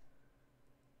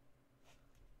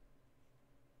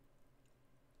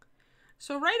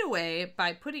 So right away,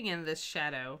 by putting in this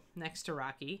shadow next to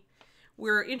Rocky,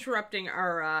 we're interrupting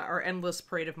our endless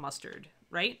parade of mustard,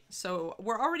 right? So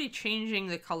we're already changing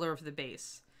the color of the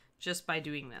base just by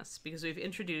doing this, because we've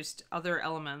introduced other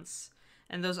elements,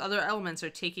 and those other elements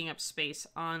are taking up space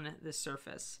on the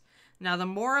surface. Now, the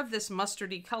more of this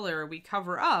mustardy color we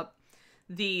cover up,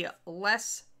 the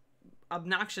less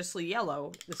obnoxiously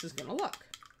yellow this is going to look.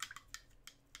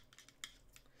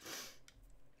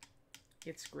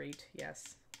 It's great,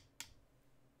 yes.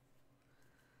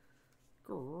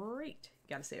 great.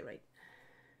 Gotta say it right.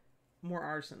 More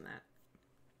R's than that.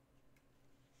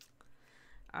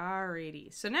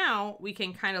 Alrighty, so now we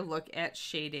can kind of look at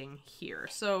shading here.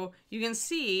 So you can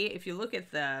see, if you look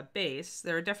at the base,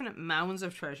 there are definite mounds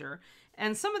of treasure,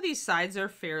 and some of these sides are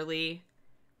fairly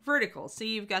vertical.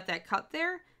 See, you've got that cut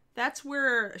there. That's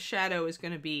where shadow is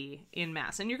going to be in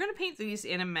mass, and you're going to paint these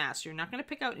in a mass. You're not going to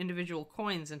pick out individual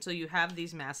coins until you have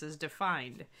these masses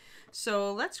defined.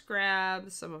 So let's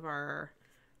grab some of our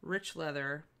rich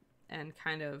leather and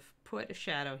kind of put a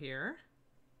shadow here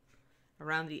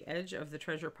around the edge of the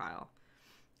treasure pile.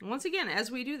 And once again,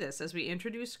 as we do this, as we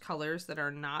introduce colors that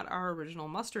are not our original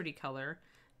mustardy color,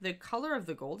 the color of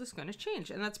the gold is going to change,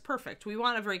 and that's perfect. We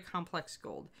want a very complex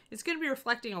gold. It's going to be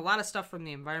reflecting a lot of stuff from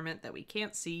the environment that we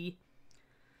can't see.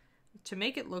 To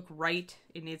make it look right,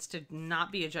 it needs to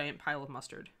not be a giant pile of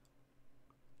mustard.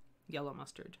 Yellow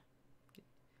mustard.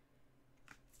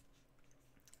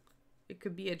 It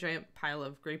could be a giant pile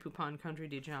of Grey Poupon Country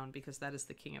Dijon, because that is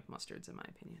the king of mustards, in my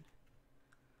opinion.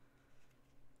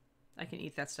 I can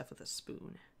eat that stuff with a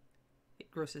spoon.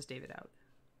 It grosses David out.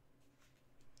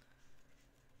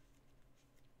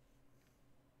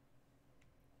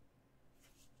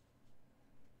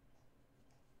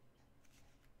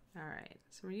 Alright,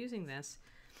 so we're using this.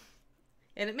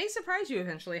 And it may surprise you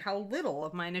eventually how little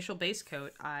of my initial base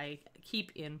coat I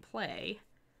keep in play.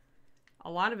 A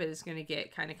lot of it is going to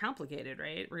get kind of complicated,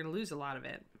 right? We're going to lose a lot of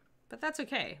it. But that's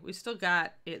okay. We still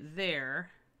got it there.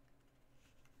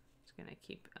 Just going to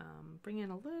keep bringing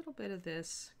in a little bit of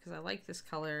this because I like this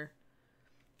color.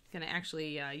 Going to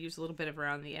actually use a little bit of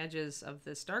around the edges of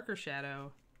this darker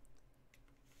shadow.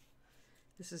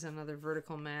 This is another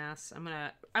vertical mass. I'm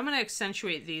gonna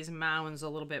accentuate these mounds a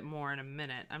little bit more in a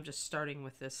minute. I'm just starting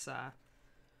with this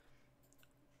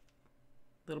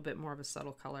little bit more of a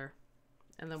subtle color,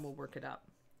 and then we'll work it up.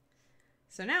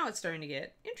 So now it's starting to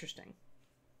get interesting.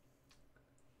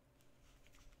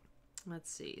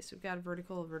 Let's see. So we've got a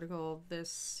vertical, vertical.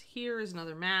 This here is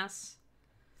another mass.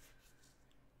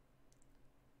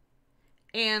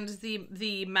 And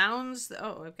the mounds,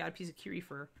 oh, I've got a piece of Kiri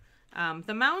fur.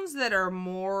 The mounds that are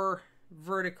more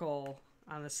vertical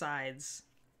on the sides,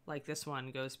 like this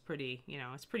one, goes pretty, you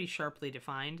know, it's pretty sharply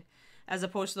defined, as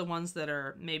opposed to the ones that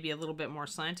are maybe a little bit more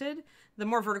slanted. The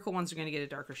more vertical ones are going to get a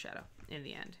darker shadow in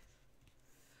the end.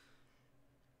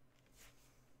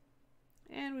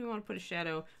 And we want to put a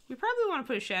shadow. We probably want to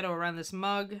put a shadow around this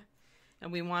mug,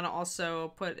 and we want to also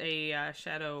put a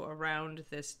shadow around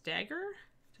this dagger,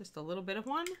 just a little bit of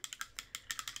one.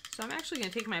 So I'm actually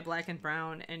going to take my black and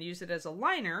brown and use it as a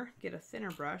liner, get a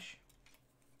thinner brush.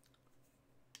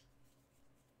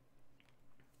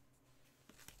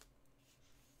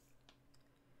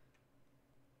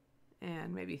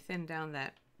 And maybe thin down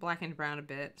that black and brown a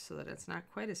bit so that it's not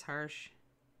quite as harsh.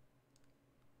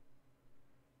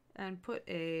 And put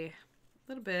a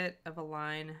little bit of a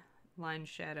line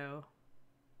shadow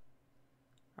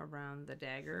around the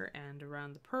dagger and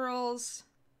around the pearls.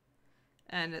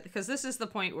 And because this is the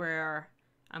point where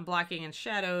I'm blocking in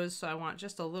shadows, so I want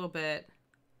just a little bit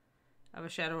of a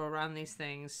shadow around these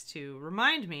things to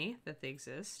remind me that they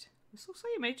exist. This looks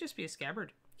like it might just be a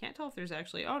scabbard. Can't tell if there's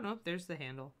actually, oh no, there's the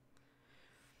handle.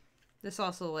 This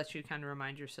also lets you kind of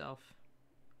remind yourself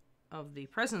of the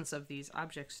presence of these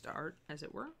objects to art, as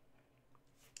it were.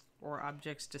 Or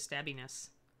objects to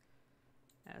stabbiness,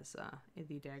 as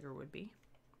the dagger would be.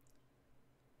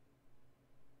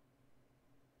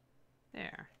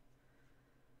 There.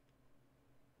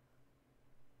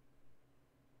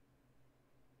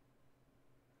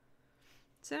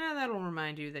 So now that'll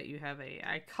remind you that you have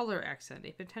a color accent,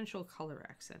 a potential color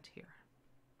accent here.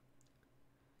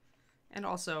 And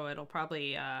also it'll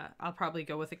probably, I'll probably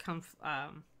go with a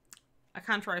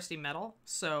contrasty metal.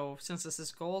 So since this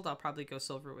is gold, I'll probably go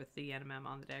silver with the NMM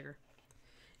on the dagger.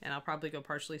 And I'll probably go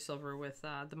partially silver with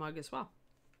the mug as well.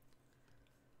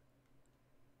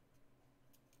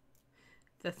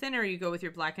 The thinner you go with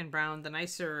your black and brown, the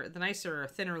nicer,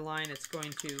 thinner line it's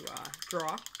going to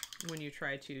draw when you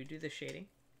try to do the shading.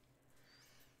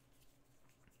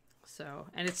 So,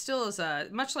 and it still is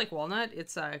much like walnut.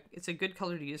 It's a good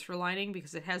color to use for lining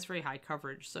because it has very high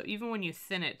coverage. So even when you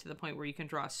thin it to the point where you can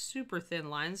draw super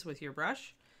thin lines with your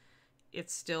brush,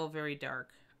 it's still very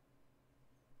dark,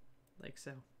 like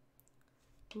so.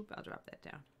 Oop! I'll drop that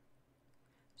down.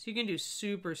 So you can do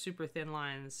super, super thin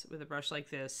lines with a brush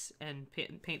like this and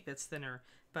paint that's thinner.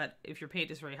 But if your paint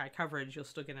is very high coverage, you'll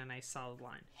still get a nice solid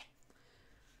line.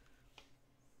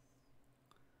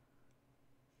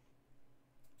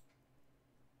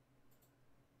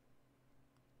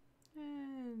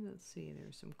 And let's see,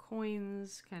 there's some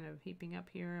coins kind of heaping up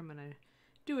here. I'm going to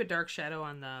do a dark shadow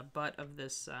on the butt of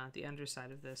this, the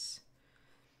underside of this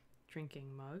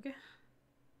drinking mug.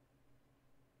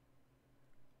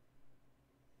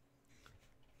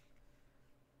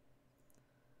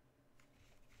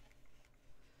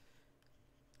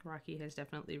 Rocky has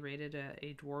definitely raided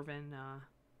a dwarven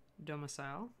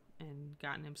domicile and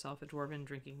gotten himself a dwarven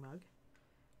drinking mug.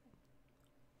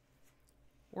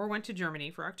 Or went to Germany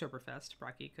for Oktoberfest.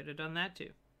 Rocky could have done that too.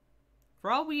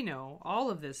 For all we know,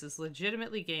 all of this is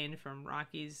legitimately gained from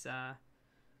Rocky's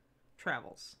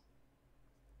travels.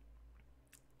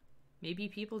 Maybe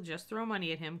people just throw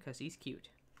money at him because he's cute.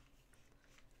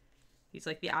 He's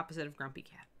like the opposite of Grumpy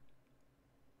Cat.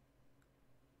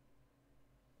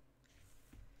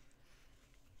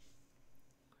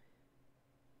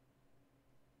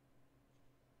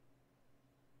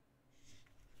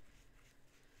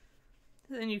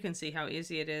 Then you can see how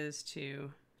easy it is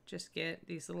to just get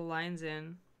these little lines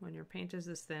in when your paint is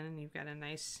this thin and you've got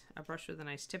a brush with a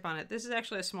nice tip on it. This is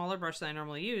actually a smaller brush than I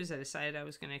normally use. I decided I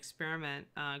was going to experiment.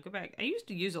 Go back. I used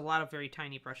to use a lot of very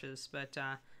tiny brushes, but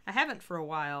I haven't for a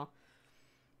while.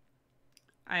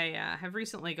 I have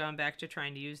recently gone back to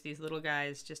trying to use these little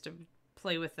guys just to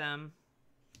play with them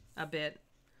a bit.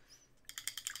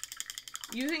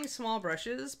 Using small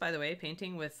brushes, by the way,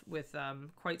 painting with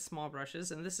quite small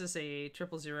brushes, and this is a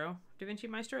 000 Da Vinci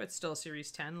Maestro. It's still a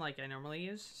Series 10 like I normally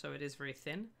use, so it is very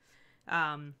thin.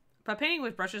 But painting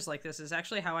with brushes like this is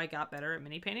actually how I got better at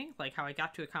mini painting, like how I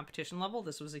got to a competition level.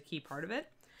 This was a key part of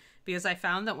it, because I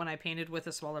found that when I painted with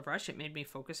a smaller brush, it made me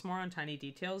focus more on tiny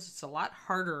details. It's a lot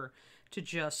harder to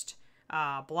just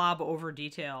blob over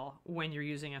detail when you're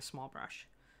using a small brush.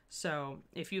 So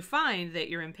if you find that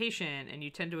you're impatient and you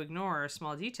tend to ignore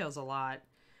small details a lot,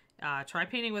 try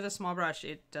painting with a small brush.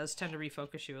 It does tend to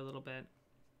refocus you a little bit.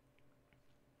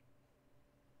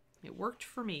 It worked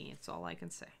for me. It's all I can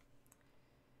say.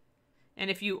 And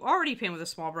if you already paint with a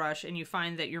small brush and you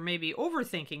find that you're maybe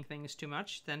overthinking things too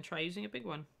much, then try using a big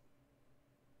one.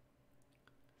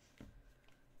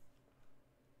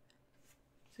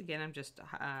 So again, I'm just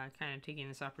kind of taking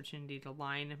this opportunity to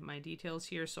line my details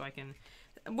here so I can,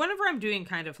 whenever I'm doing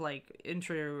kind of like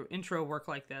intro work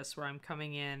like this, where I'm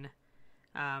coming in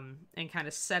and kind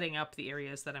of setting up the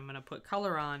areas that I'm going to put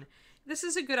color on, this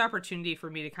is a good opportunity for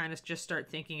me to kind of just start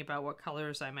thinking about what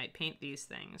colors I might paint these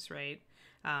things, right?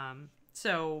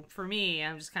 So for me,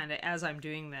 I'm just kind of, as I'm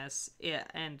doing this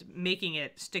and making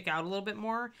it stick out a little bit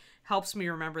more, helps me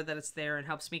remember that it's there and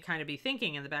helps me kind of be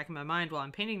thinking in the back of my mind while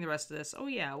I'm painting the rest of this, oh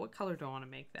yeah, what color do I want to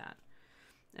make that?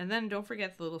 And then don't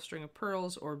forget the little string of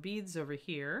pearls or beads over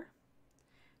here.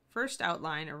 First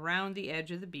outline around the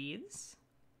edge of the beads.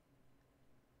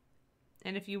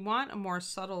 And if you want a more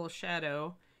subtle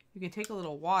shadow, you can take a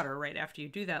little water right after you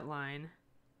do that line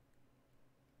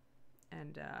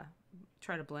and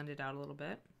try to blend it out a little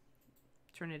bit.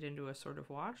 Turn it into a sort of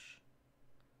wash.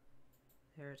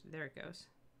 There it goes.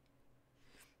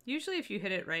 Usually if you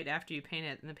hit it right after you paint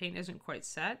it and the paint isn't quite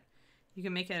set, you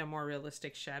can make it a more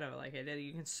realistic shadow like I did.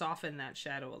 You can soften that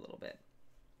shadow a little bit.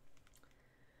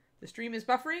 The stream is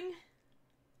buffering.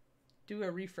 Do a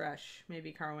refresh,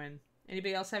 maybe, Carwin.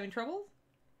 Anybody else having trouble?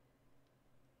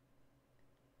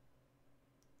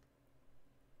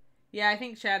 Yeah, I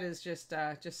think chat is just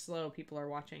slow. People are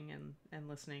watching and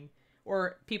listening.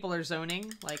 Or people are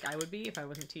zoning, like I would be if I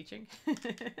wasn't teaching.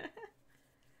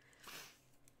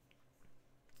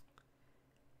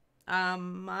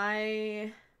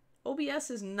 My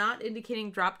OBS is not indicating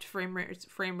dropped frame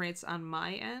rates on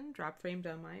my end. Drop framed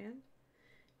on my end.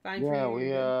 Fine.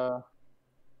 Yeah,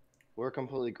 we're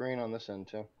completely green on this end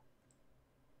too.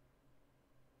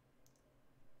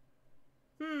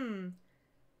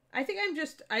 I think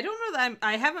I don't know that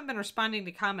I haven't been responding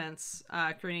to comments,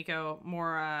 Kariniko,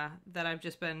 more that I've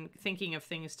just been thinking of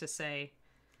things to say,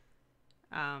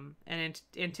 and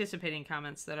anticipating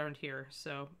comments that aren't here.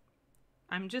 So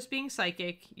I'm just being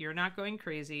psychic. You're not going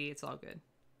crazy. It's all good.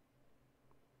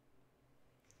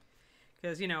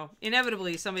 Because, you know,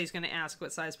 inevitably somebody's going to ask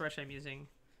what size brush I'm using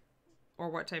or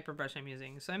what type of brush I'm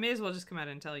using. So I may as well just come out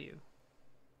and tell you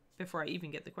before I even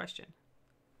get the question.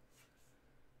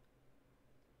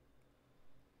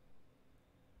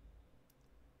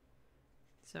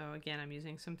 So again, I'm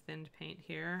using some thinned paint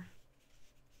here.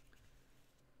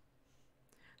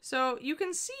 So you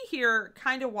can see here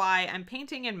kind of why I'm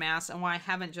painting in mass and why I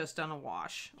haven't just done a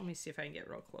wash. Let me see if I can get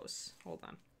real close. Hold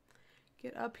on.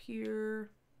 Get up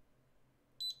here.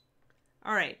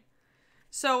 All right.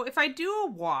 So if I do a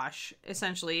wash,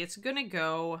 essentially, it's going to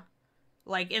go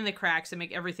like in the cracks and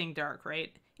make everything dark,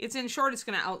 right? In short, it's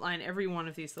going to outline every one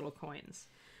of these little coins.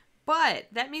 But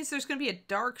that means there's going to be a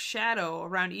dark shadow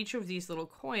around each of these little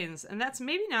coins, and that's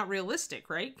maybe not realistic,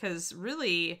 right? Because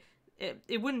really,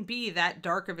 it wouldn't be that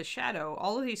dark of a shadow.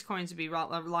 All of these coins would be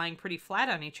lying pretty flat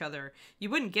on each other. You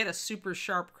wouldn't get a super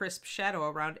sharp, crisp shadow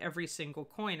around every single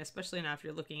coin, especially not if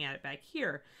you're looking at it back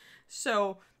here.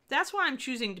 So that's why I'm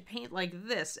choosing to paint like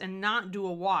this and not do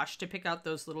a wash to pick out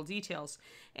those little details.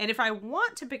 And if I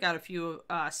want to pick out a few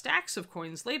stacks of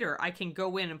coins later, I can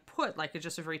go in and put like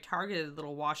just a very targeted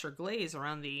little wash or glaze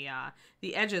around the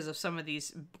edges of some of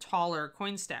these taller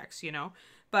coin stacks, you know.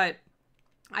 But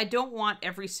I don't want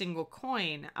every single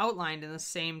coin outlined in the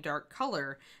same dark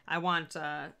color. I want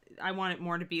it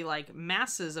more to be like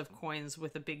masses of coins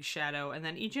with a big shadow, and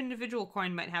then each individual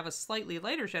coin might have a slightly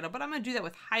lighter shadow, but I'm going to do that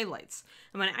with highlights.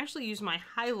 I'm going to actually use my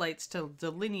highlights to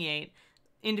delineate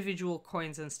individual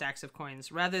coins and stacks of coins,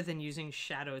 rather than using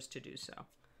shadows to do so.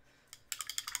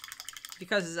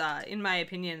 Because, in my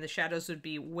opinion, the shadows would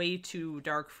be way too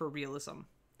dark for realism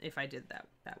if I did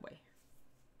that way.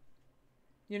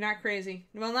 You're not crazy.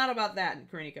 Well, not about that,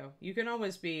 Coriniko. You can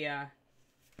always be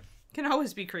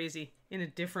crazy in a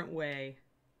different way.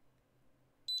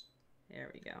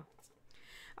 There we go.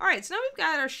 All right, so now we've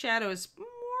got our shadows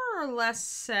more or less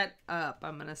set up,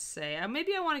 I'm going to say.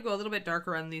 Maybe I want to go a little bit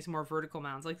darker on these more vertical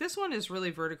mounds. Like this one is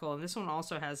really vertical, and this one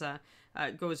also has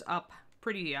goes up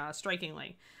pretty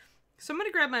strikingly. So I'm going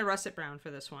to grab my russet brown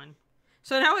for this one.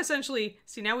 So now essentially,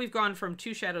 see, now we've gone from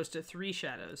 2 shadows to 3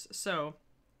 shadows. So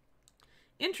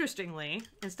interestingly,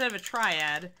 instead of a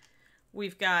triad,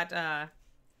 we've got a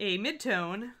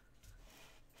midtone,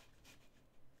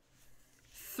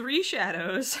 3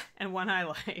 shadows, and 1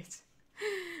 highlight.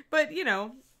 But, you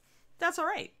know, that's all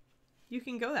right. You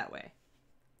can go that way.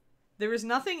 There is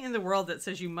nothing in the world that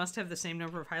says you must have the same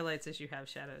number of highlights as you have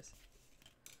shadows.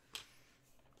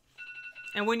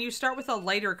 And when you start with a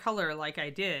lighter color like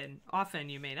I did, often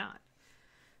you may not.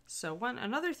 So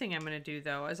another thing I'm going to do,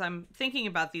 though, is I'm thinking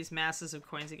about these masses of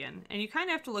coins again. And you kind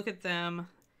of have to look at them.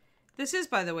 This is,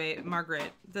 by the way,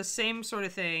 Margaret, the same sort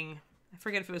of thing. I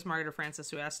forget if it was Margaret or Francis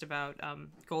who asked about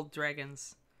gold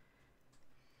dragons.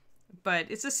 But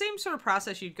it's the same sort of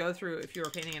process you'd go through if you were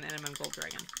painting an NMM gold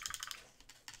dragon.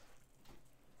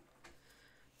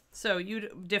 So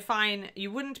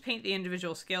you wouldn't paint the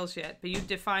individual scales yet, but you'd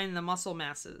define the muscle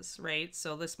masses, right?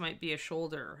 So this might be a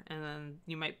shoulder, and then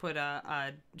you might put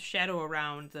a shadow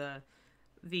around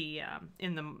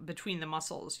between the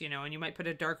muscles, you know, and you might put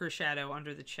a darker shadow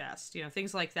under the chest, you know,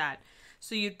 things like that.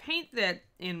 So you'd paint that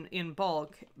in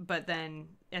bulk, but then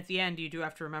at the end you do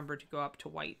have to remember to go up to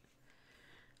white.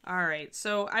 All right,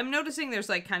 so I'm noticing there's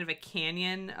like kind of a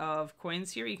canyon of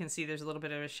coins here. You can see there's a little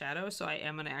bit of a shadow, so I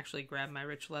am going to actually grab my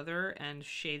rich leather and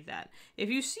shade that. If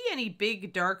you see any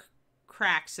big dark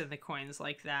cracks in the coins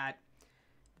like that,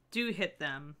 do hit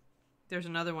them. There's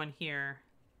another one here.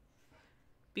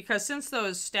 Because since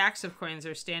those stacks of coins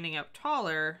are standing up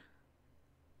taller,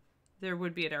 there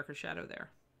would be a darker shadow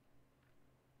there.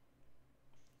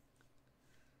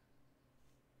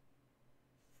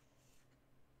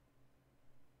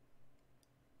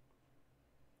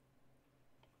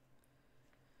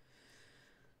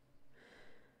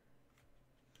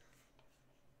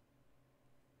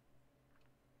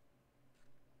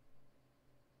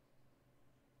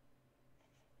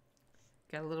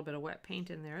 Got a little bit of wet paint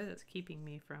in there that's keeping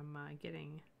me from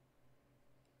getting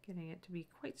it to be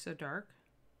quite so dark.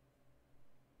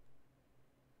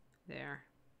 There.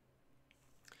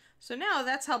 So now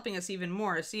that's helping us even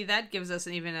more. See, that gives us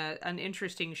even an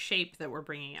interesting shape that we're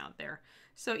bringing out there.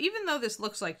 So even though this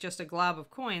looks like just a glob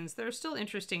of coins, there are still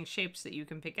interesting shapes that you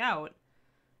can pick out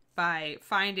by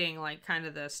finding like kind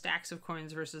of the stacks of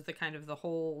coins versus the kind of the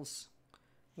holes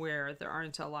where there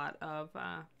aren't a lot of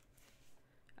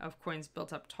coins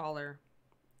built up taller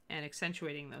and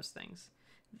accentuating those things.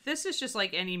 This is just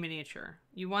like any miniature.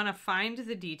 You want to find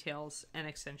the details and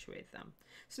accentuate them.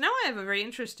 So now I have a very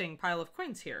interesting pile of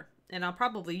coins here, and I'll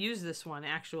probably use this one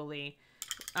actually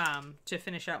to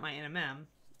finish out my NMM.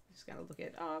 Just gotta look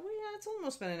at, oh yeah, it's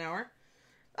almost been an hour.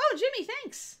 Oh, Jimmy,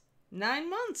 thanks. 9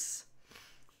 months.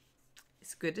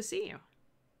 It's good to see you.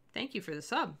 Thank you for the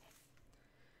sub.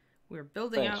 We're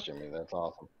building up. Thanks, Jimmy. That's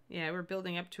awesome. Yeah, we're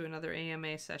building up to another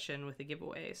AMA session with a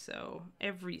giveaway, so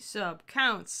every sub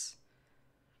counts.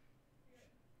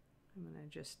 I'm going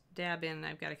to just dab in.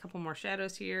 I've got a couple more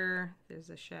shadows here. There's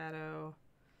a shadow.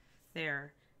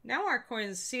 There. Now our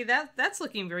coins, see, that's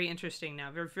looking very interesting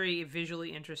now. They're very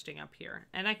visually interesting up here.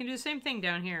 And I can do the same thing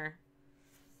down here.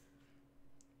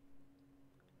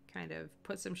 Kind of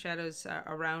put some shadows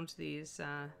around these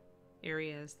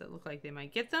areas that look like they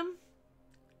might get them.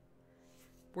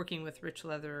 working with rich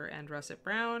leather and russet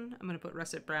brown. I'm going to put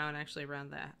russet brown actually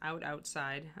around the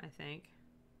outside, I think.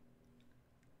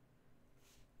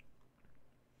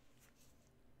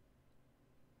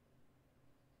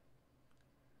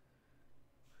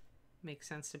 Makes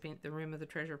sense to paint the rim of the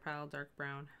treasure pile dark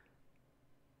brown.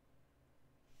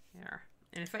 There.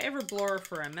 And if I ever blur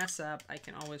for a mess up, I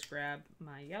can always grab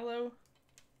my yellow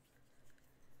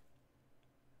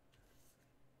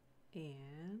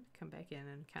and come back in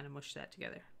and kind of mush that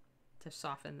together to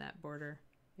soften that border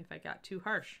if I got too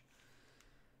harsh.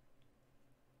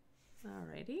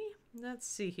 Alrighty, let's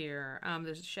see here.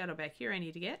 There's a shadow back here I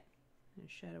need to get, and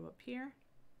a shadow up here.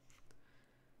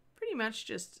 Pretty much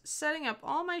just setting up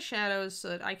all my shadows so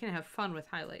that I can have fun with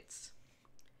highlights.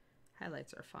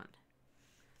 Highlights are fun.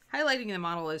 Highlighting the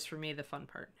model is, for me, the fun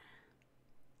part.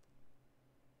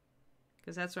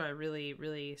 Because that's where I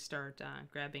really start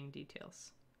grabbing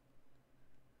details.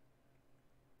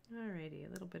 Alrighty,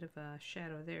 a little bit of a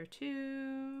shadow there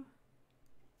too.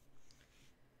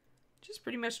 Just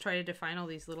pretty much try to define all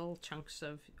these little chunks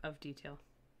of detail.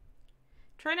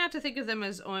 Try not to think of them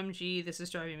as OMG, this is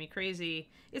driving me crazy.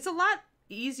 It's a lot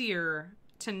easier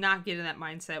to not get in that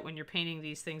mindset when you're painting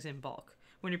these things in bulk.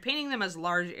 When you're painting them as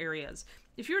large areas.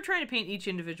 If you were trying to paint each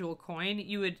individual coin,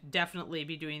 you would definitely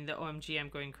be doing the OMG, I'm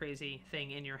going crazy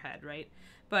thing in your head, right?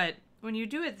 But when you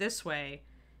do it this way,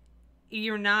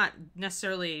 you're not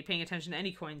necessarily paying attention to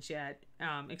any coins yet,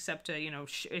 except to, you know,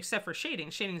 except for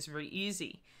shading. Shading is very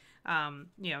easy. You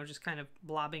know, just kind of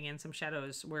blobbing in some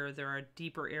shadows where there are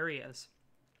deeper areas.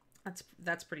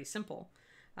 That's pretty simple.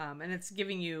 And it's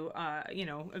giving you, you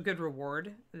know, a good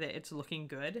reward that it's looking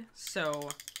good. So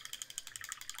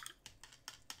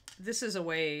this is a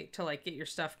way to like get your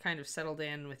stuff kind of settled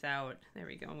in without, there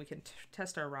we go. And we can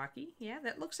test our Rocky. Yeah,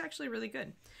 that looks actually really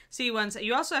good. See, once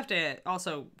you also have to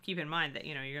also keep in mind that,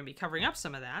 you know, you're going to be covering up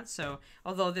some of that. So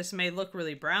although this may look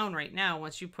really brown right now,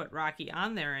 once you put Rocky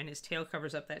on there and his tail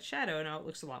covers up that shadow, now it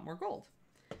looks a lot more gold.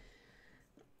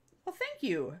 Well, thank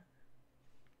you.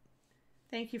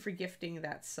 Thank you for gifting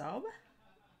that sub.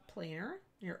 Planer,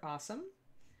 you're awesome.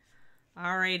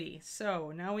 Alrighty,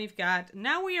 so now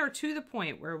we are to the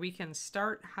point where we can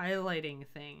start highlighting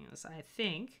things. I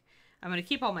think I'm going to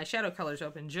keep all my shadow colors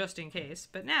open just in case,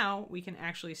 but now we can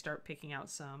actually start picking out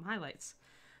some highlights.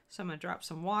 So I'm going to drop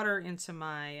some water into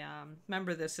my,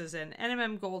 remember this is an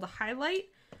NMM Gold highlight.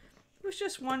 It was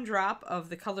just one drop of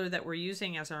the color that we're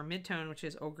using as our midtone, which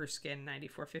is Ogre Skin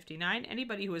 9459.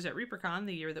 Anybody who was at ReaperCon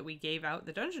the year that we gave out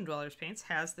the Dungeon Dwellers paints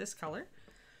has this color.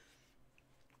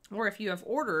 Or if you have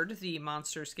ordered the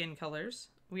Monster Skin colors,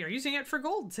 we are using it for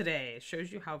gold today. It shows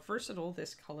you how versatile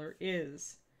this color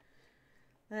is.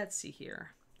 Let's see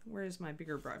here. Where's my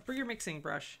bigger brush? Bigger mixing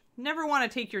brush. Never want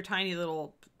to take your tiny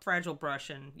little fragile brush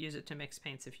and use it to mix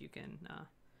paints if you can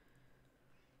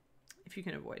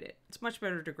avoid it. It's much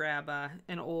better to grab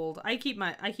an old. I keep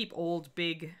old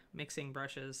big mixing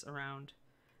brushes around.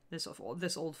 This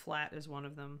old flat is one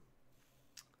of them.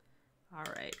 All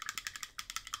right.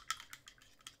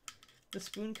 The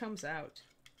spoon comes out.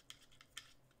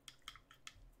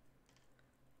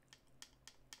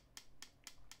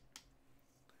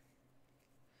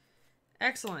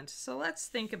 Excellent. So let's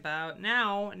think about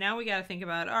now we got to think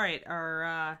about, all right,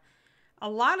 our a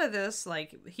lot of this,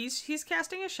 like he's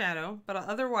casting a shadow, but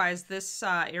otherwise this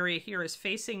area here is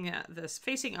facing up.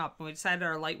 And we decided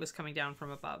our light was coming down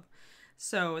from above.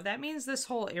 So that means this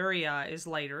whole area is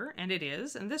lighter, and it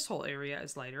is, and this whole area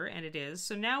is lighter, and it is.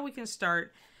 So now we can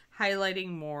start highlighting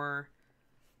more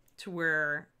to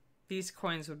where these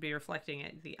coins would be reflecting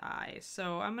at the eye.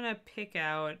 So I'm going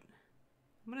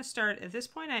to start, at this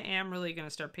point I am really going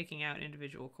to start picking out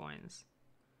individual coins.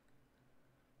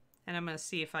 And I'm going to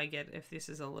see if this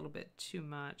is a little bit too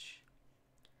much.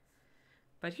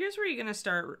 But here's where you're going to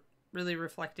start really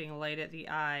reflecting light at the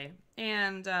eye.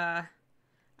 And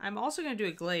I'm also going to do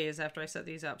a glaze after I set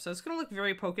these up. So it's going to look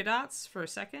very polka dots for a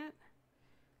second.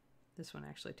 This one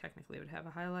actually technically would have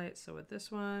a highlight. So with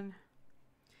this one,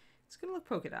 it's going to look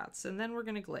polka dots. And then we're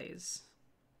going to glaze.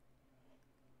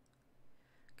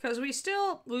 Because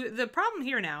the problem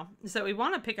here now is that we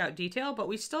want to pick out detail, but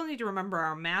we still need to remember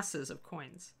our masses of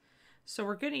coins. So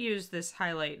we're going to use this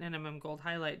highlight, NMM Gold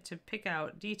highlight, to pick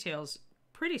out details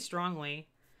pretty strongly.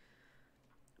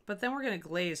 But then we're going to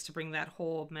glaze to bring that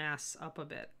whole mass up a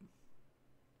bit.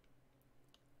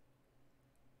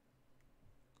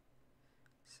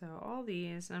 So all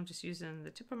these, and I'm just using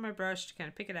the tip of my brush to kind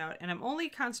of pick it out. And I'm only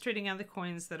concentrating on the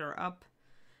coins that are up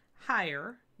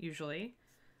higher, usually.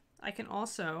 I can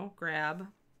also grab,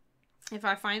 if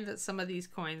I find that some of these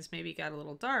coins maybe got a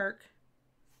little dark,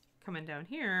 coming down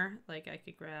here, like I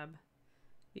could grab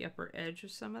the upper edge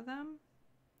of some of them.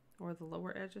 or the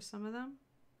lower edge of some of them,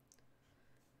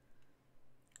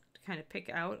 to kind of pick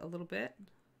out a little bit.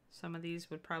 Some of these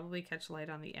would probably catch light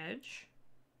on the edge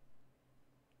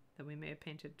that we may have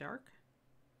painted dark.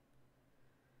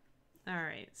 All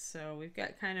right, so we've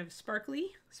got kind of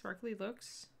sparkly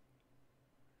looks.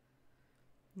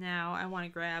 Now I want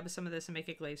to grab some of this and make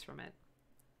a glaze from it.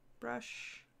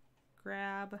 Brush,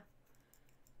 grab,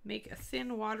 make a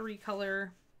thin watery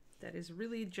color that is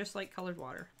really just like colored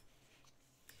water.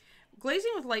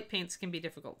 Glazing with light paints can be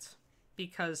difficult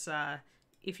because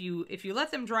if you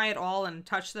let them dry at all and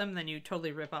touch them, then you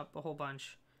totally rip up a whole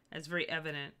bunch. It's very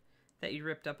evident that you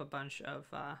ripped up a bunch of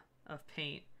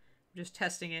paint. I'm just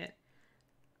testing it.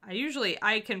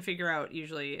 I can figure out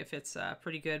usually if it's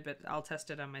pretty good, but I'll test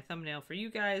it on my thumbnail for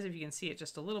you guys. If you can see it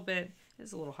just a little bit,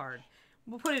 it's a little hard.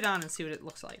 We'll put it on and see what it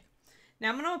looks like. Now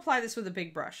I'm going to apply this with a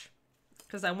big brush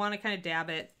because I want to kind of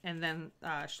dab it and then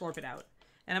slurp it out.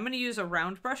 And I'm going to use a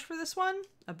round brush for this one,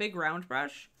 a big round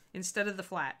brush, instead of the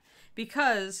flat.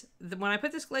 Because when I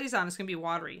put this glaze on, it's going to be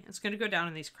watery. It's going to go down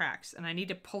in these cracks, and I need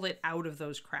to pull it out of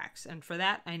those cracks. And for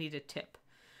that, I need a tip.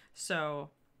 So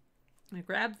I'm going to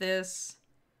grab this.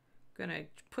 I'm going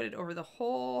to put it over the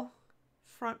whole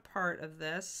front part of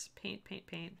this. Paint, paint,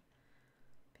 paint.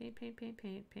 Paint, paint, paint,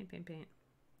 paint, paint, paint, paint.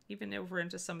 Even over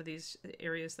into some of these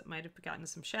areas that might have gotten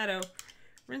some shadow.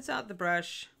 Rinse out the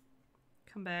brush.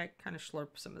 Come back, kind of slurp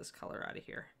some of this color out of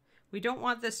here. We don't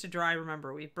want this to dry,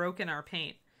 remember. We've broken our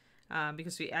paint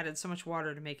because we added so much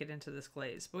water to make it into this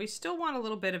glaze. But we still want a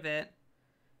little bit of it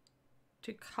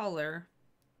to color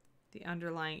the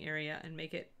underlying area and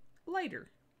make it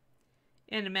lighter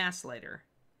and a mass lighter.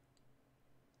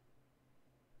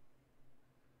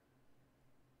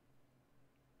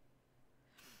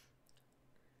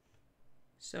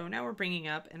 So now we're bringing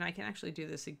up, and I can actually do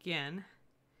this again.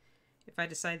 If I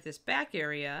decide this back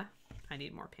area, I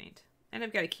need more paint. And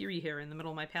I've got a Kiri hair in the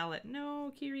middle of my palette.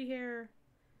 No, Kiri hair.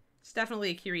 It's definitely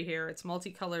a Kiri hair. It's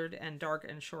multicolored and dark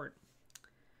and short.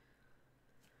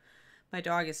 My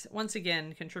dog is once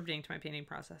again contributing to my painting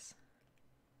process.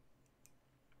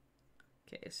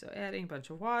 Okay, so adding a bunch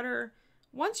of water.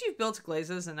 Once you've built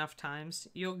glazes enough times,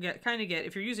 you'll kind of get,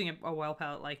 if you're using a oil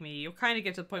palette like me, you'll kind of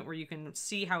get to the point where you can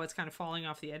see how it's kind of falling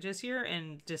off the edges here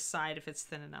and decide if it's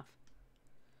thin enough.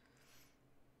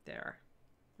 There.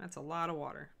 That's a lot of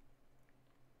water.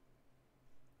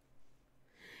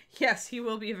 Yes, he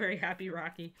will be a very happy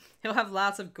Rocky. He'll have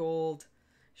lots of gold.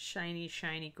 Shiny,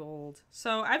 shiny gold.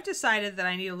 So I've decided that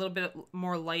I need a little bit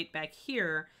more light back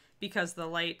here because the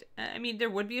light, I mean, there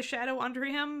would be a shadow under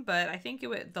him, but I think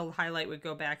the highlight would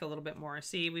go back a little bit more.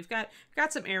 See, we've got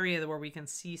some area where we can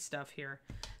see stuff here.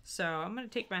 So I'm going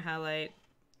to take my highlight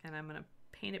and I'm going to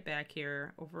paint it back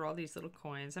here over all these little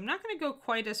coins. I'm not going to go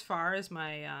quite as far as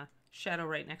my shadow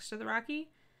right next to the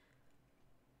Rocky,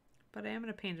 but I am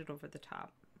going to paint it over the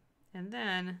top. And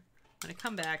then I'm going to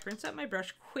come back, rinse out my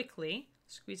brush quickly,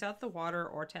 squeeze out the water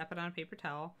or tap it on a paper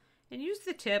towel, and use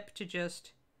the tip to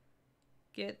just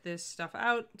get this stuff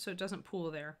out so it doesn't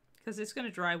pool there, because it's going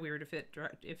to dry weird if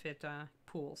it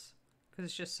pools, because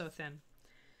it's just so thin.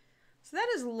 So that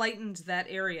has lightened that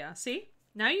area. See?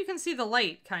 Now you can see the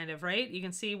light, kind of, right? You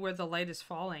can see where the light is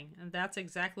falling, and that's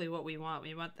exactly what we want.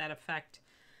 We want that effect.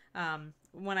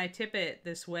 When I tip it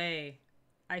this way,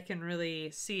 I can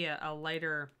really see a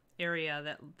lighter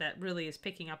area that really is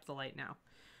picking up the light now.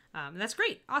 That's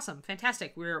great. Awesome.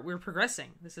 Fantastic. We're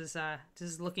progressing. This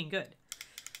is looking good.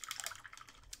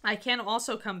 I can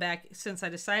also come back, since I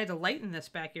decided to lighten this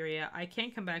back area, I can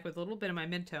come back with a little bit of my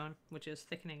mid-tone, which is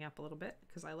thickening up a little bit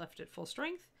because I left it full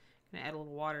strength. I'm going to add a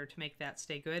little water to make that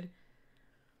stay good.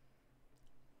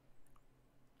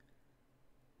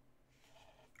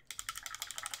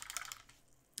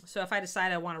 So if I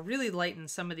decide I want to really lighten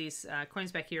some of these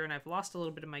coins back here and I've lost a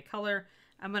little bit of my color,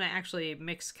 I'm going to actually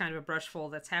mix kind of a brush full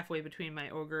that's halfway between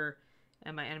my Ogre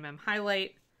and my NMM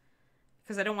highlight,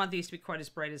 because I don't want these to be quite as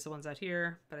bright as the ones out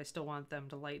here, but I still want them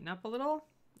to lighten up a little.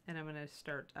 And I'm going to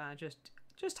start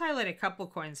just highlight a couple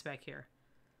coins back here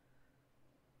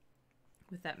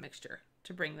with that mixture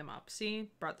to bring them up. See,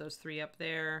 brought those three up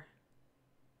there.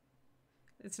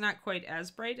 It's not quite as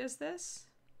bright as this,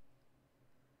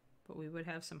 but we would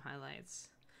have some highlights.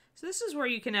 So this is where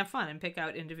you can have fun and pick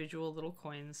out individual little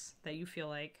coins that you feel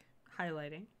like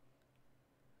highlighting.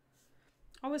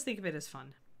 Always think of it as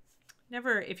fun.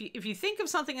 Never, if you think of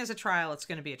something as a trial, it's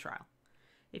going to be a trial.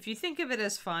 If you think of it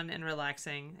as fun and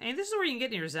relaxing, and this is where you can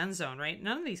get in your Zen zone, right?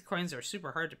 None of these coins are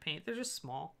super hard to paint. They're just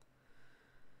small.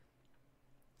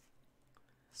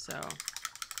 So,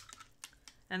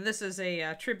 and this is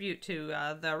a tribute to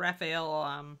the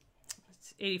Raphael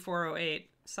 8408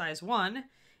 size 1.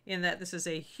 in that this is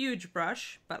a huge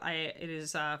brush, but it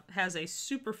is has a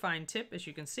super fine tip, as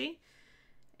you can see,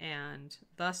 and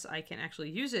thus I can actually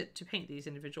use it to paint these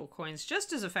individual coins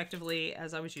just as effectively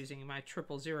as I was using my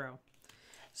 000.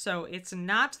 So it's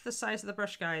not the size of the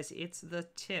brush, guys, it's the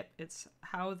tip. It's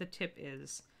how the tip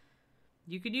is.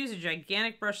 You could use a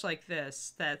gigantic brush like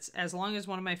this that's as long as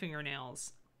one of my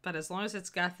fingernails, but as long as it's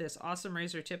got this awesome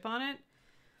razor tip on it,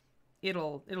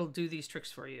 it'll do these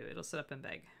tricks for you. It'll sit up and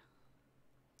beg.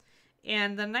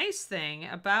 And the nice thing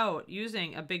about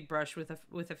using a big brush with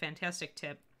a fantastic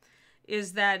tip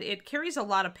is that it carries a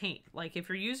lot of paint. Like if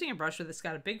you're using a brush that's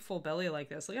got a big full belly like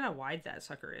this, look at how wide that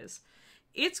sucker is.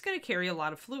 It's going to carry a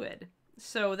lot of fluid.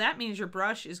 So that means your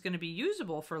brush is going to be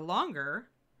usable for longer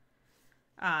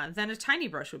than a tiny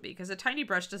brush would be, because a tiny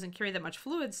brush doesn't carry that much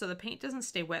fluid, so the paint doesn't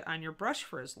stay wet on your brush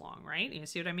for as long, right? You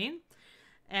see what I mean?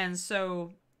 And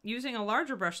so using a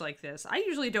larger brush like this, I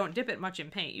usually don't dip it much in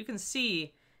paint. You can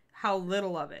see how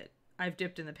little of it I've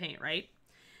dipped in the paint, right?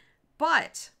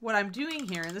 But what I'm doing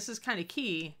here, and this is kind of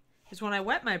key, is when I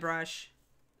wet my brush,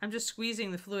 I'm just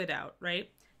squeezing the fluid out,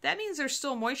 right? That means there's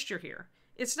still moisture here.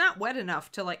 It's not wet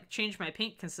enough to like change my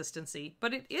paint consistency,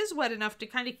 but it is wet enough to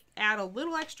kind of add a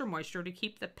little extra moisture to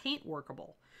keep the paint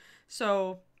workable.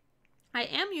 So I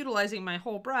am utilizing my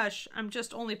whole brush. I'm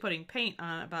just only putting paint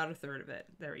on about a third of it.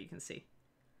 There you can see.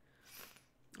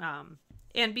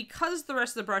 And because the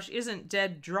rest of the brush isn't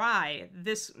dead dry,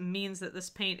 this means that this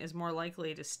paint is more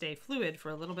likely to stay fluid for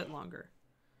a little bit longer.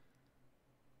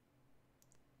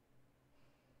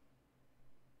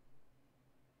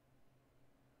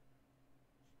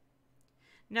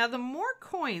 Now, the more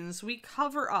coins we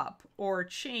cover up or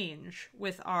change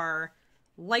with our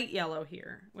light yellow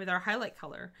here, with our highlight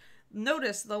color,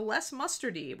 notice the less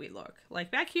mustardy we look. Like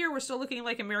back here, we're still looking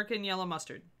like American yellow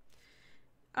mustard.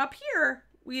 Up here,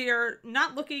 we are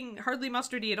not looking hardly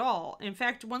mustardy at all. In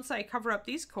fact, once I cover up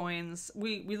these coins,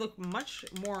 we look much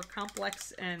more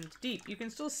complex and deep. You can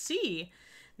still see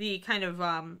the kind of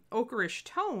ochreish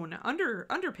tone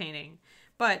underpainting,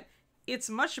 but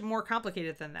it's much more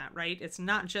complicated than that, right? It's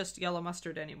not just yellow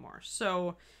mustard anymore.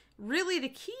 So really the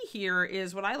key here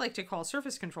is what I like to call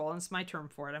surface control, and it's my term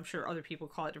for it. I'm sure other people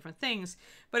call it different things,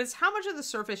 but it's how much of the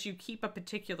surface you keep a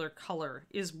particular color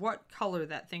is what color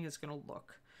that thing is going to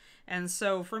look. And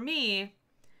so for me,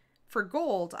 for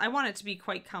gold, I want it to be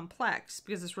quite complex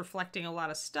because it's reflecting a lot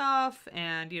of stuff,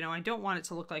 and, you know, I don't want it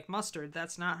to look like mustard.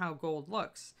 That's not how gold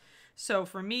looks. So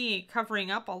for me, covering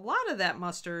up a lot of that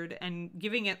mustard and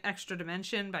giving it extra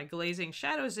dimension by glazing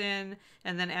shadows in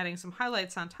and then adding some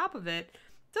highlights on top of it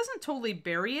doesn't totally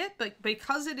bury it, but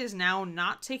because it is now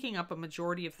not taking up a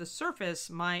majority of the surface,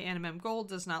 my NMM gold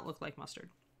does not look like mustard.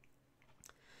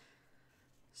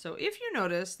 So if you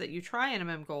notice that you try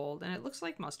NMM gold and it looks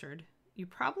like mustard, you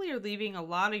probably are leaving a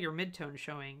lot of your midtone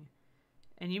showing.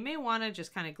 And you may want to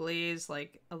just kind of glaze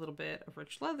like a little bit of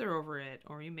rich leather over it,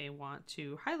 or you may want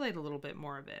to highlight a little bit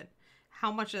more of it.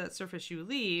 How much of that surface you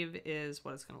leave is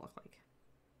what it's going to look like.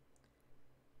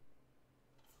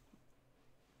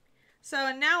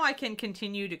 So now I can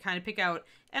continue to kind of pick out,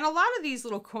 and a lot of these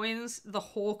little coins, the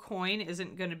whole coin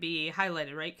isn't going to be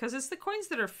highlighted, right? Because it's the coins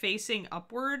that are facing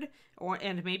upward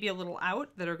and maybe a little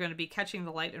out that are going to be catching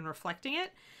the light and reflecting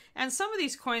it. And some of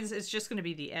these coins, it's just going to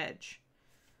be the edge.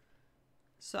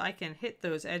 So I can hit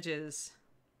those edges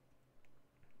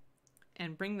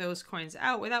and bring those coins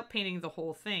out without painting the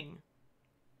whole thing.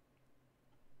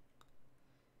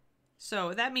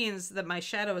 So that means that my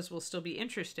shadows will still be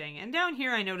interesting. And down here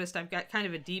I noticed I've got kind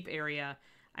of a deep area.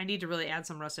 I need to really add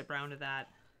some russet brown to that.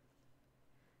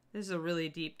 This is a really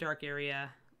deep dark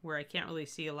area where I can't really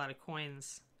see a lot of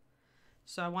coins.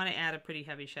 So I want to add a pretty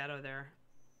heavy shadow there.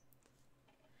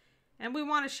 And we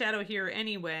want a shadow here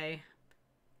anyway,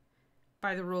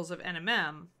 by the rules of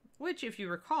NMM, which, if you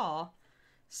recall,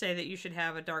 say that you should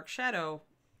have a dark shadow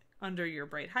under your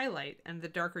bright highlight, and the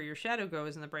darker your shadow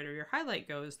goes and the brighter your highlight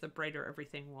goes, the brighter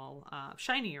everything will,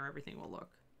 shinier everything will look.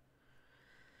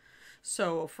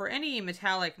 So for any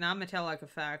metallic, non-metallic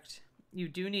effect, you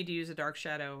do need to use a dark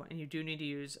shadow, and you do need to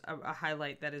use a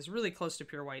highlight that is really close to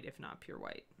pure white, if not pure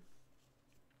white.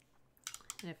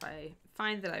 And if I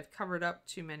find that I've covered up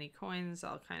too many coins,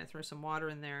 I'll kind of throw some water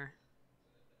in there.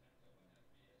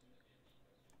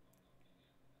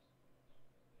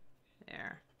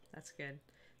 There, that's good.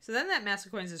 So then that mass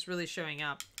of coins is really showing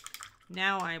up.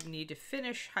 Now I need to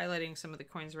finish highlighting some of the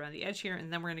coins around the edge here,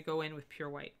 and then we're going to go in with pure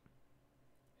white.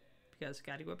 Because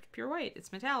got to go up to pure white.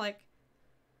 It's metallic.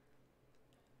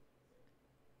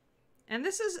 And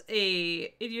this is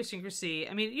a idiosyncrasy.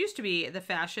 I mean, it used to be the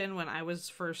fashion when I was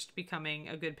first becoming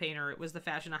a good painter. It was the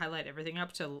fashion to highlight everything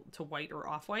up to white or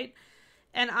off-white.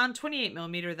 And on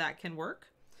 28mm, that can work.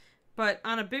 But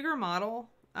on a bigger model,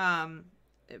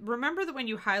 remember that when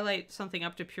you highlight something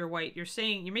up to pure white,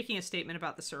 you're making a statement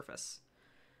about the surface.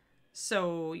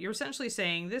 So you're essentially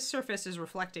saying this surface is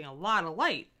reflecting a lot of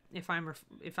light. If I'm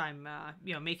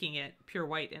making it pure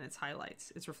white in its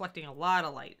highlights, it's reflecting a lot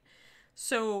of light.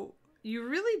 So you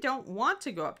really don't want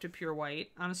to go up to pure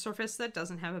white on a surface that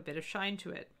doesn't have a bit of shine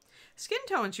to it. Skin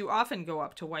tones, you often go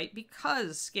up to white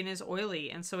because skin is oily,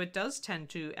 and so it does tend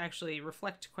to actually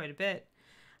reflect quite a bit.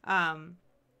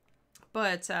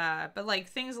 But like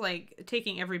things like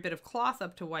taking every bit of cloth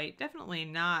up to white, definitely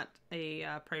not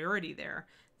a priority there.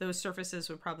 Those surfaces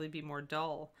would probably be more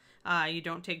dull. You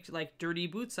don't take like dirty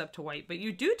boots up to white, but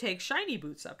you do take shiny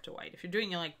boots up to white. If you're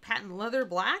doing like patent leather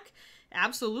black,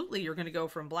 absolutely you're going to go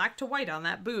from black to white on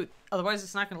that boot. Otherwise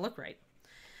it's not going to look right.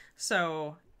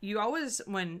 So you always,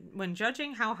 when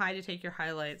judging how high to take your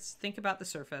highlights, think about the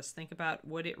surface. Think about,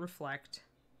 would it reflect?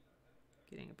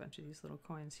 Getting a bunch of these little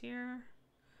coins here.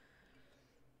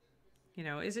 You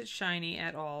know, is it shiny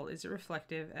at all? Is it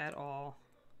reflective at all?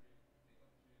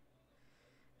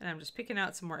 And I'm just picking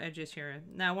out some more edges here.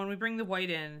 Now, when we bring the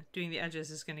white in, doing the edges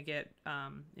is going to get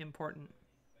important.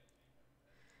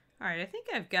 All right, I think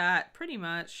I've got pretty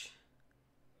much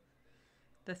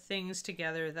the things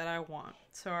together that I want.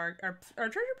 So our treasure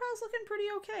pile's looking pretty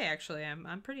okay, actually.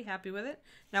 I'm pretty happy with it.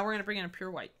 Now we're going to bring in a pure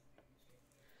white.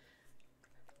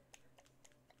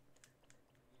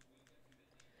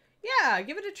 Yeah,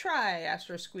 give it a try,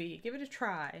 Astro Squee. Give it a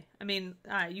try. I mean,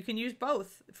 you can use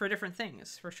both for different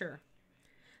things, for sure.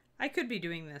 I could be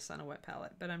doing this on a wet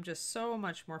palette, but I'm just so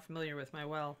much more familiar with my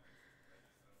well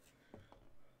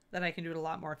that I can do it a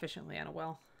lot more efficiently on a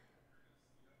well.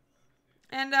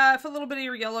 And if a little bit of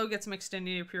your yellow gets mixed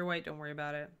into your pure white, don't worry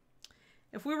about it.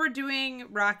 If we were doing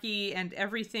Rocky and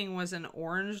everything was an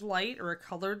orange light or a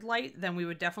colored light, then we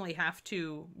would definitely have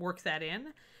to work that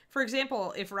in. For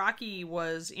example, if Rocky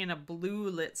was in a blue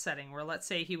lit setting, where let's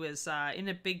say he was in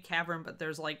a big cavern, but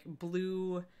there's like a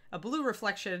blue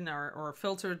reflection or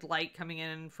filtered light coming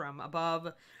in from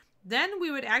above, then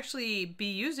we would actually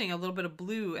be using a little bit of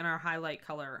blue in our highlight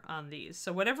color on these.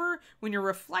 So when you're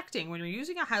reflecting, when you're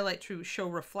using a highlight to show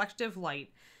reflective light,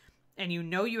 and you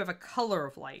know you have a color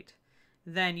of light,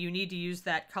 then you need to use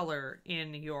that color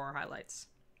in your highlights.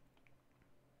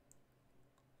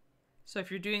 So if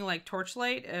you're doing like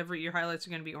torchlight, your highlights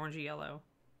are going to be orangey yellow,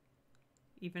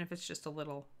 even if it's just a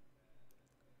little.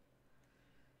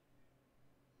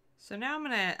 So now I'm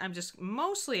not going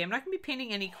to be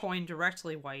painting any coin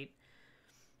directly white,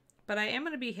 but I am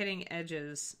going to be hitting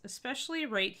edges, especially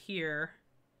right here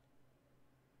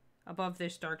above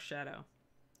this dark shadow.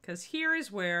 Because here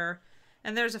is where,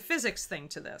 and there's a physics thing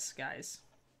to this, guys.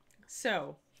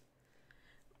 So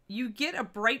you get a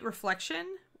bright reflection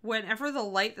whenever the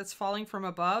light that's falling from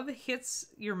above hits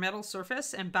your metal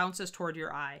surface and bounces toward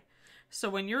your eye. So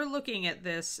when you're looking at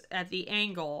this at the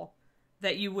angle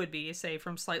that you would be, say,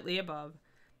 from slightly above,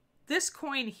 this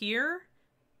coin here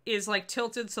is like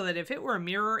tilted so that if it were a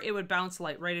mirror, it would bounce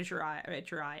light right at your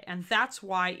eye. And that's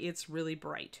why it's really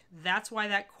bright. That's why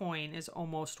that coin is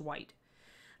almost white.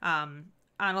 On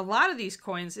a lot of these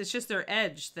coins, it's just their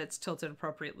edge that's tilted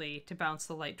appropriately to bounce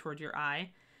the light toward your eye.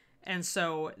 And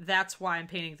so that's why I'm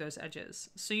painting those edges.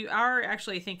 So you are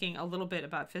actually thinking a little bit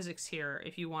about physics here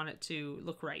if you want it to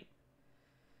look right.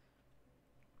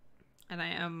 And I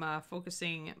am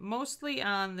focusing mostly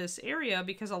on this area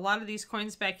because a lot of these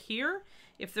coins back here,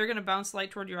 if they're going to bounce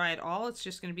light toward your eye at all, it's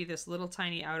just going to be this little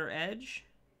tiny outer edge.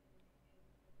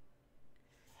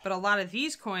 But a lot of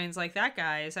these coins, like that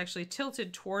guy, is actually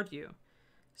tilted toward you.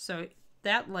 So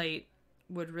that light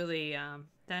would really,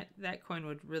 that coin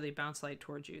would really bounce light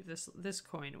towards you. This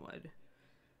coin would.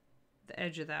 The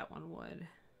edge of that one would.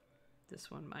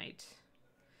 This one might.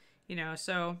 You know,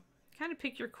 so kind of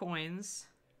pick your coins.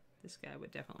 This guy would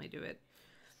definitely do it.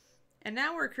 And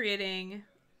now we're creating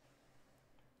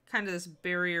kind of this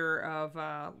barrier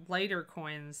of lighter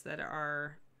coins that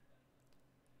are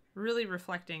really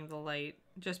reflecting the light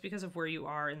just because of where you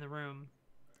are in the room.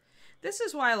 This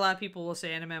is why a lot of people will say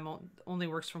NMM only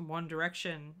works from one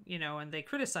direction, you know, and they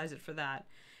criticize it for that.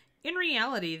 In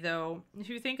reality, though, if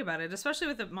you think about it, especially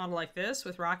with a model like this,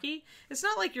 with Rocky, it's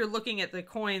not like you're looking at the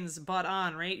coins butt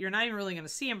on, right? You're not even really going to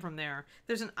see him from there.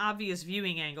 There's an obvious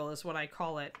viewing angle, is what I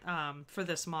call it, for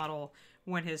this model,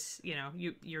 when his, you know,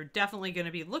 you're definitely going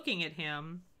to be looking at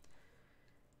him.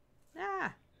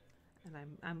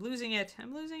 And I'm losing it.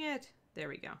 I'm losing it. There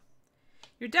we go.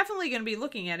 You're definitely going to be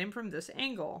looking at him from this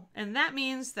angle. And that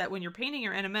means that when you're painting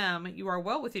your NMM, you are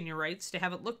well within your rights to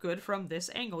have it look good from this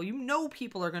angle. You know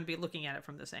people are going to be looking at it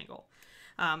from this angle.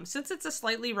 Since it's a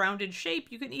slightly rounded shape,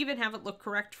 you can even have it look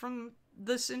correct from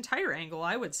this entire angle,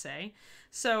 I would say.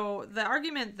 So the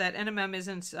argument that NMM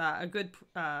isn't a good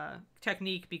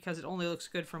technique because it only looks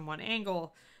good from one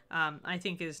angle, I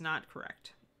think is not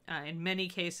correct. In many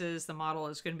cases, the model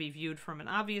is going to be viewed from an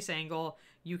obvious angle.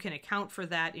 You can account for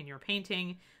that in your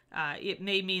painting. It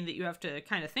may mean that you have to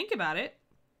kind of think about it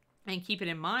and keep it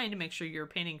in mind to make sure you're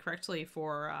painting correctly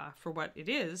for what it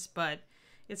is, but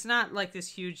it's not like this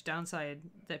huge downside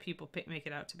that people make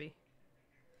it out to be.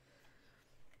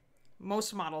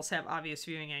 Most models have obvious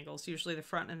viewing angles, usually the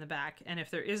front and the back, and if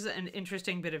there is an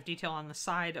interesting bit of detail on the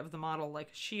side of the model,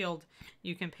 like a shield,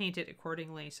 you can paint it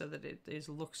accordingly so that it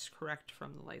looks correct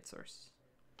from the light source.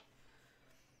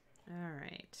 All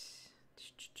right.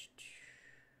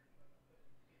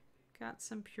 Got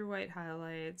some pure white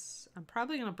highlights. I'm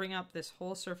probably going to bring up this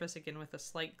whole surface again with a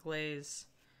slight glaze,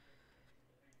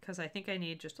 because I think I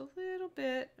need just a little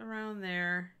bit around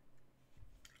there.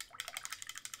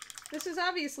 This is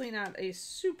obviously not a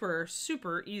super,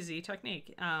 super easy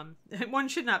technique. One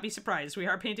should not be surprised. We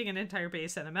are painting an entire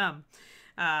base NMM.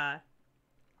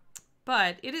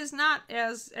 But it is not,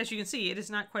 as you can see, it is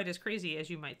not quite as crazy as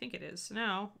you might think it is. So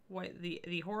now,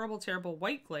 the horrible, terrible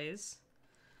white glaze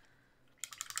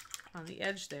on the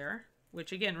edge there,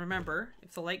 which again, remember,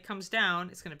 if the light comes down,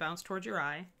 it's going to bounce towards your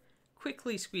eye.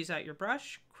 Quickly squeeze out your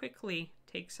brush. Quickly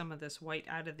take some of this white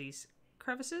out of these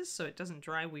crevices so it doesn't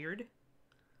dry weird.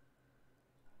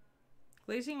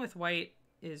 Glazing with white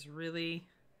is really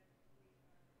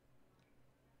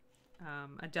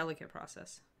a delicate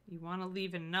process. You want to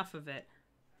leave enough of it.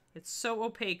 It's so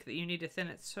opaque that you need to thin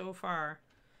it so far.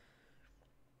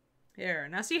 There.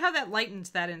 Now see how that lightened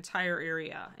that entire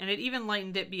area? And it even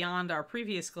lightened it beyond our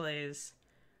previous glaze.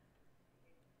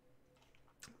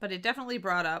 But it definitely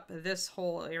brought up this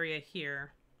whole area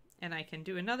here. And I can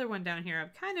do another one down here.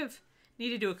 I've kind of need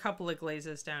to do a couple of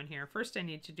glazes down here. First I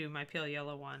need to do my pale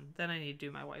yellow one. Then I need to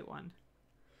do my white one.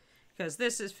 Because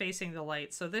this is facing the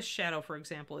light. So this shadow, for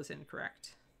example, is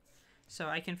incorrect. So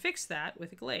I can fix that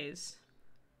with a glaze.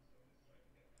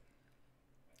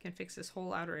 I can fix this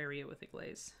whole outer area with a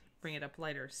glaze. Bring it up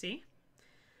lighter, see?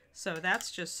 So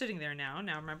that's just sitting there now.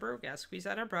 Now remember, we gotta squeeze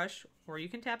out our brush, or you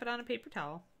can tap it on a paper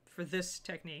towel for this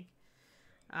technique.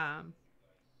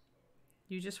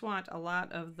 You just want a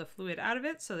lot of the fluid out of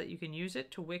it so that you can use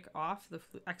it to wick off the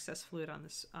excess fluid on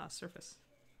this surface.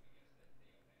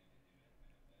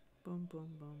 Boom, boom,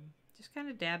 boom. Just kind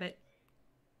of dab it.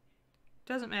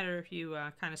 Doesn't matter if you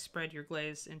kind of spread your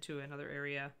glaze into another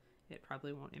area. It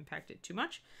probably won't impact it too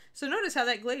much. So notice how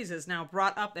that glaze is now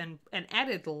brought up and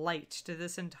added light to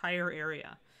this entire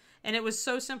area. And it was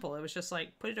so simple. It was just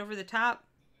like, put it over the top,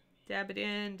 dab it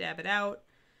in, dab it out.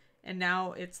 And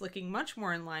now it's looking much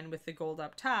more in line with the gold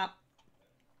up top.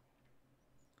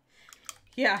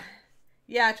 Yeah.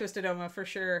 Yeah, Twisted Oma, for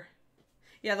sure.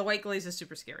 Yeah, the white glaze is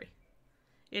super scary.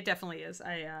 It definitely is.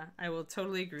 I will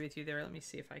totally agree with you there. Let me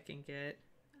see if I can get...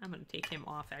 I'm going to take him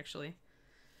off, actually.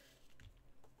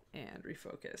 And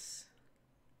refocus.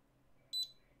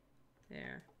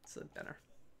 There. It's a little better.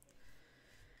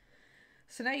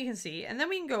 So now you can see. And then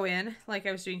we can go in, like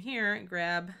I was doing here, and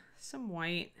grab some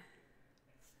white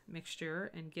mixture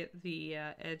and get the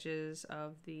edges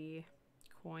of the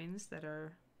coins that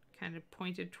are kind of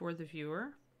pointed toward the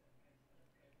viewer.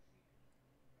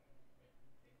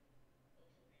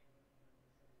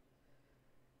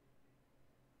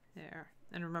 There.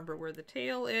 And remember where the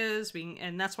tail is.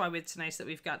 And that's why it's nice that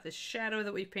we've got this shadow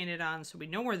that we've painted on, so we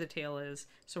know where the tail is.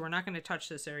 So we're not going to touch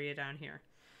this area down here.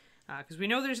 Because we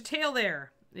know there's a tail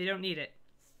there. You don't need it.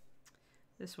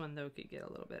 This one, though, could get a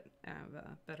little bit of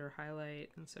a better highlight.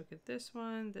 And so could this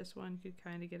one. This one could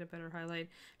kind of get a better highlight.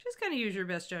 Just kind of use your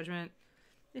best judgment.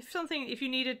 If you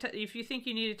think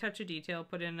you need to touch a detail,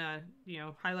 put in a,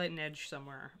 highlight an edge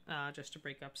somewhere, just to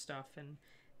break up stuff and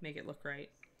make it look right.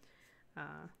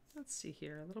 Let's see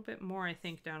here. A little bit more, I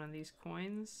think, down on these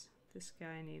coins. This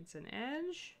guy needs an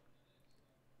edge.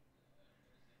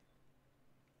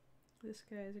 This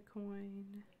guy is a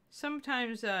coin.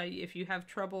 Sometimes if you have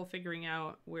trouble figuring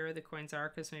out where the coins are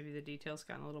because maybe the detail's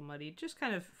gotten a little muddy, just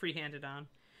kind of freehand it on.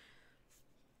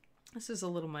 This is a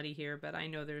little muddy here, but I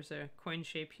know there's a coin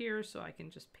shape here, so I can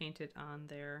just paint it on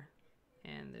there.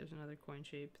 And there's another coin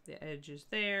shape. The edge is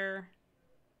there.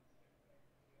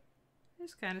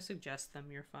 Just kind of suggest them.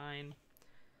 You're fine.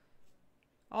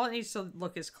 All it needs to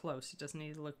look is close. It doesn't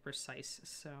need to look precise.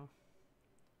 So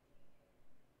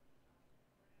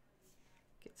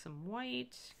get some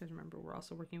white, because remember we're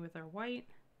also working with our white.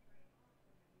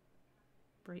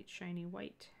 Bright shiny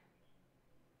white.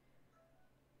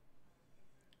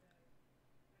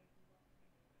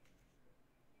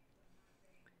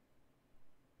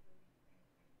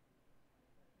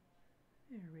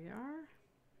 There we are.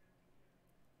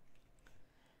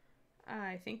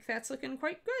 I think that's looking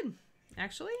quite good,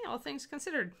 actually, all things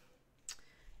considered.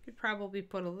 Could probably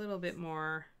put a little bit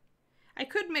more. I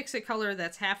could mix a color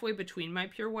that's halfway between my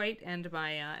pure white and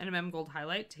my NMM gold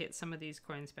highlight to hit some of these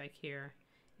coins back here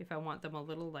if I want them a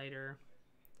little lighter.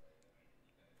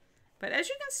 But as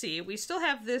you can see, we still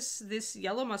have this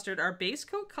yellow mustard. Our base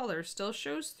coat color still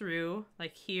shows through,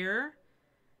 like here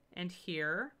and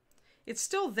here. It's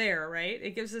still there, right?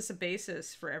 It gives us a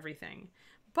basis for everything.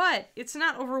 But it's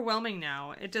not overwhelming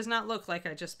now. It does not look like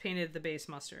I just painted the base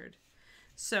mustard.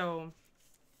 So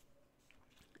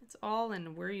it's all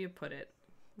in where you put it.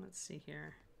 Let's see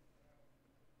here.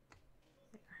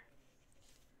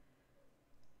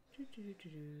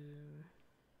 There.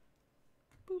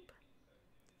 Boop.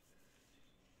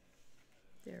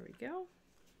 There we go.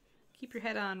 Keep your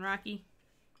head on, Rocky.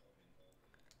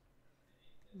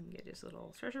 Get his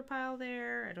little treasure pile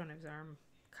there. I don't have his arm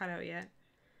cut out yet.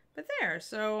 But there,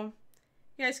 so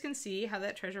you guys can see how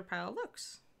that treasure pile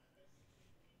looks.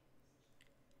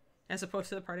 As opposed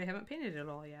to the part I haven't painted at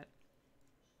all yet.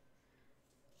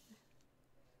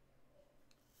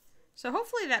 So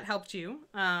hopefully that helped you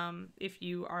if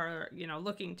you are,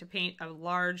 looking to paint a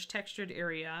large textured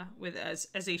area with as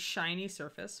a shiny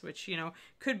surface, which,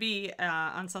 could be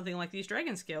on something like these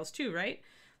dragon scales too, right?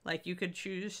 Like you could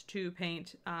choose to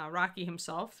paint Rocky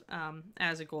himself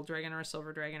as a gold dragon or a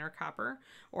silver dragon or copper,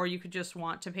 or you could just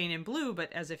want to paint in blue,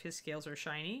 but as if his scales are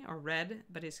shiny, or red,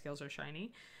 but his scales are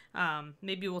shiny.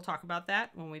 Maybe we'll talk about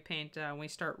that when we paint, when we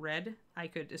start red. I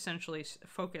could essentially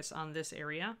focus on this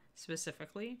area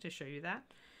specifically to show you that.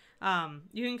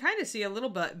 You can kind of see a little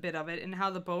bit of it in how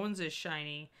the bones is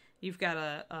shiny. You've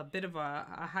got a bit of a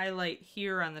highlight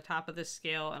here on the top of this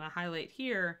scale and a highlight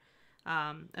here,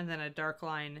 and then a dark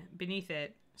line beneath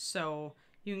it. So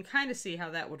you can kind of see how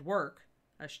that would work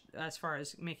as far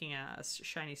as making a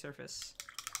shiny surface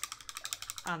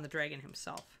on the dragon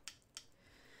himself.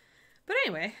 But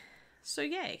anyway, so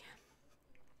yay.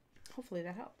 Hopefully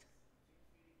that helped.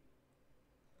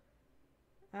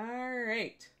 All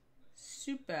right.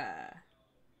 Super.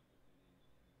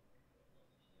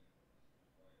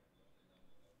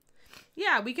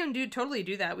 Yeah, we can totally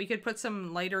do that. We could put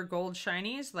some lighter gold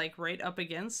shinies like right up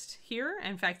against here.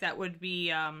 In fact, that would be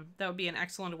an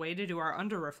excellent way to do our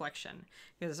under reflection,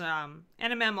 because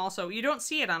NMM also, you don't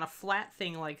see it on a flat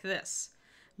thing like this,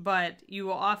 but you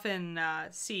will often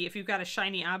see if you've got a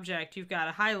shiny object, you've got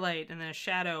a highlight and then a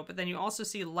shadow, but then you also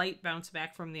see light bounce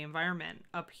back from the environment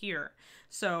up here.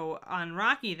 So on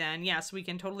Rocky then, yes, we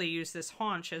can totally use this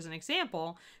haunch as an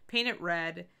example, paint it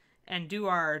red, and do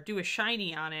a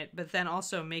shiny on it, but then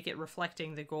also make it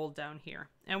reflecting the gold down here.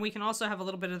 And we can also have a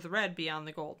little bit of the red beyond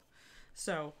the gold.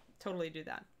 So totally do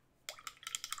that.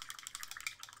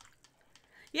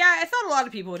 Yeah, I thought a lot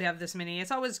of people would have this mini.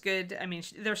 It's always good. I mean,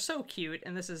 they're so cute,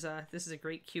 and this is a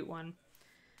great cute one.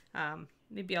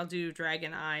 Maybe I'll do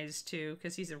dragon eyes too,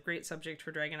 because he's a great subject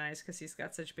for dragon eyes because he's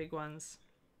got such big ones.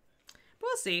 But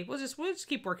we'll see. We'll just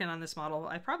keep working on this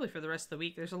model. Probably for the rest of the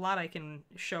week. There's a lot I can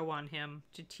show on him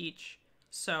to teach.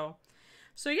 So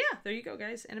yeah, there you go,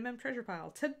 guys. NMM treasure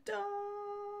pile. Ta-da!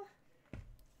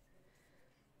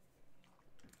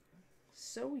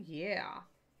 So yeah.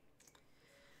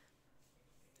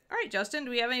 All right, Justin, do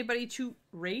we have anybody to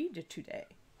raid today?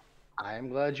 I'm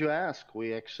glad you asked.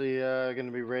 We actually are going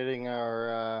to be raiding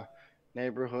our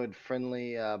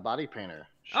neighborhood-friendly body painter.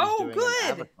 She's doing good!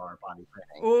 an avatar body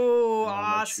painting. Oh,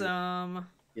 awesome.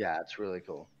 Yeah, it's really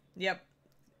cool. Yep.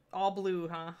 All blue,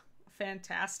 huh?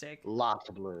 Fantastic. Lots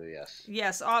of blue, yes.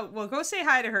 Yes. Well, go say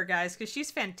hi to her, guys, because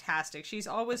she's fantastic. She's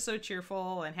always so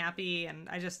cheerful and happy, and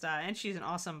and she's an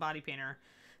awesome body painter.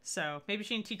 So maybe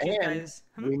she can teach you guys.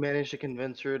 We managed to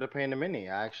convince her to paint a mini.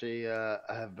 I actually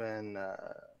have been.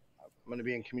 I'm going to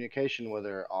be in communication with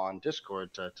her on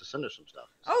Discord to send her some stuff.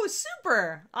 Oh,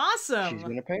 super! Awesome. She's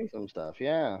going to paint some stuff.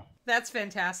 Yeah. That's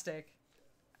fantastic.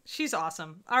 She's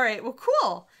awesome. All right. Well,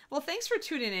 cool. Well, thanks for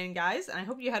tuning in, guys. I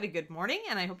hope you had a good morning,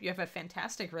 and I hope you have a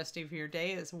fantastic rest of your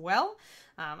day as well.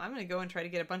 I'm going to go and try to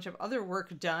get a bunch of other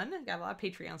work done. Got a lot of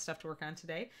Patreon stuff to work on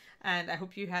today, and I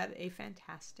hope you had a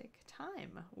fantastic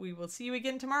time. We will see you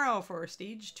again tomorrow for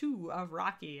stage 2 of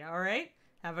Rocky. All right?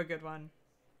 Have a good one.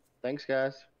 Thanks,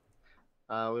 guys.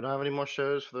 We don't have any more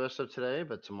shows for the rest of today,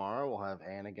 but tomorrow we'll have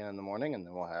Anne again in the morning, and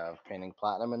then we'll have Painting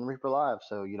Platinum and Reaper Live,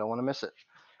 so you don't want to miss it.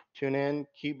 Tune in,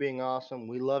 keep being awesome.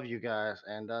 We love you guys,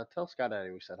 and tell Scott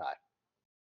Daddy we said hi.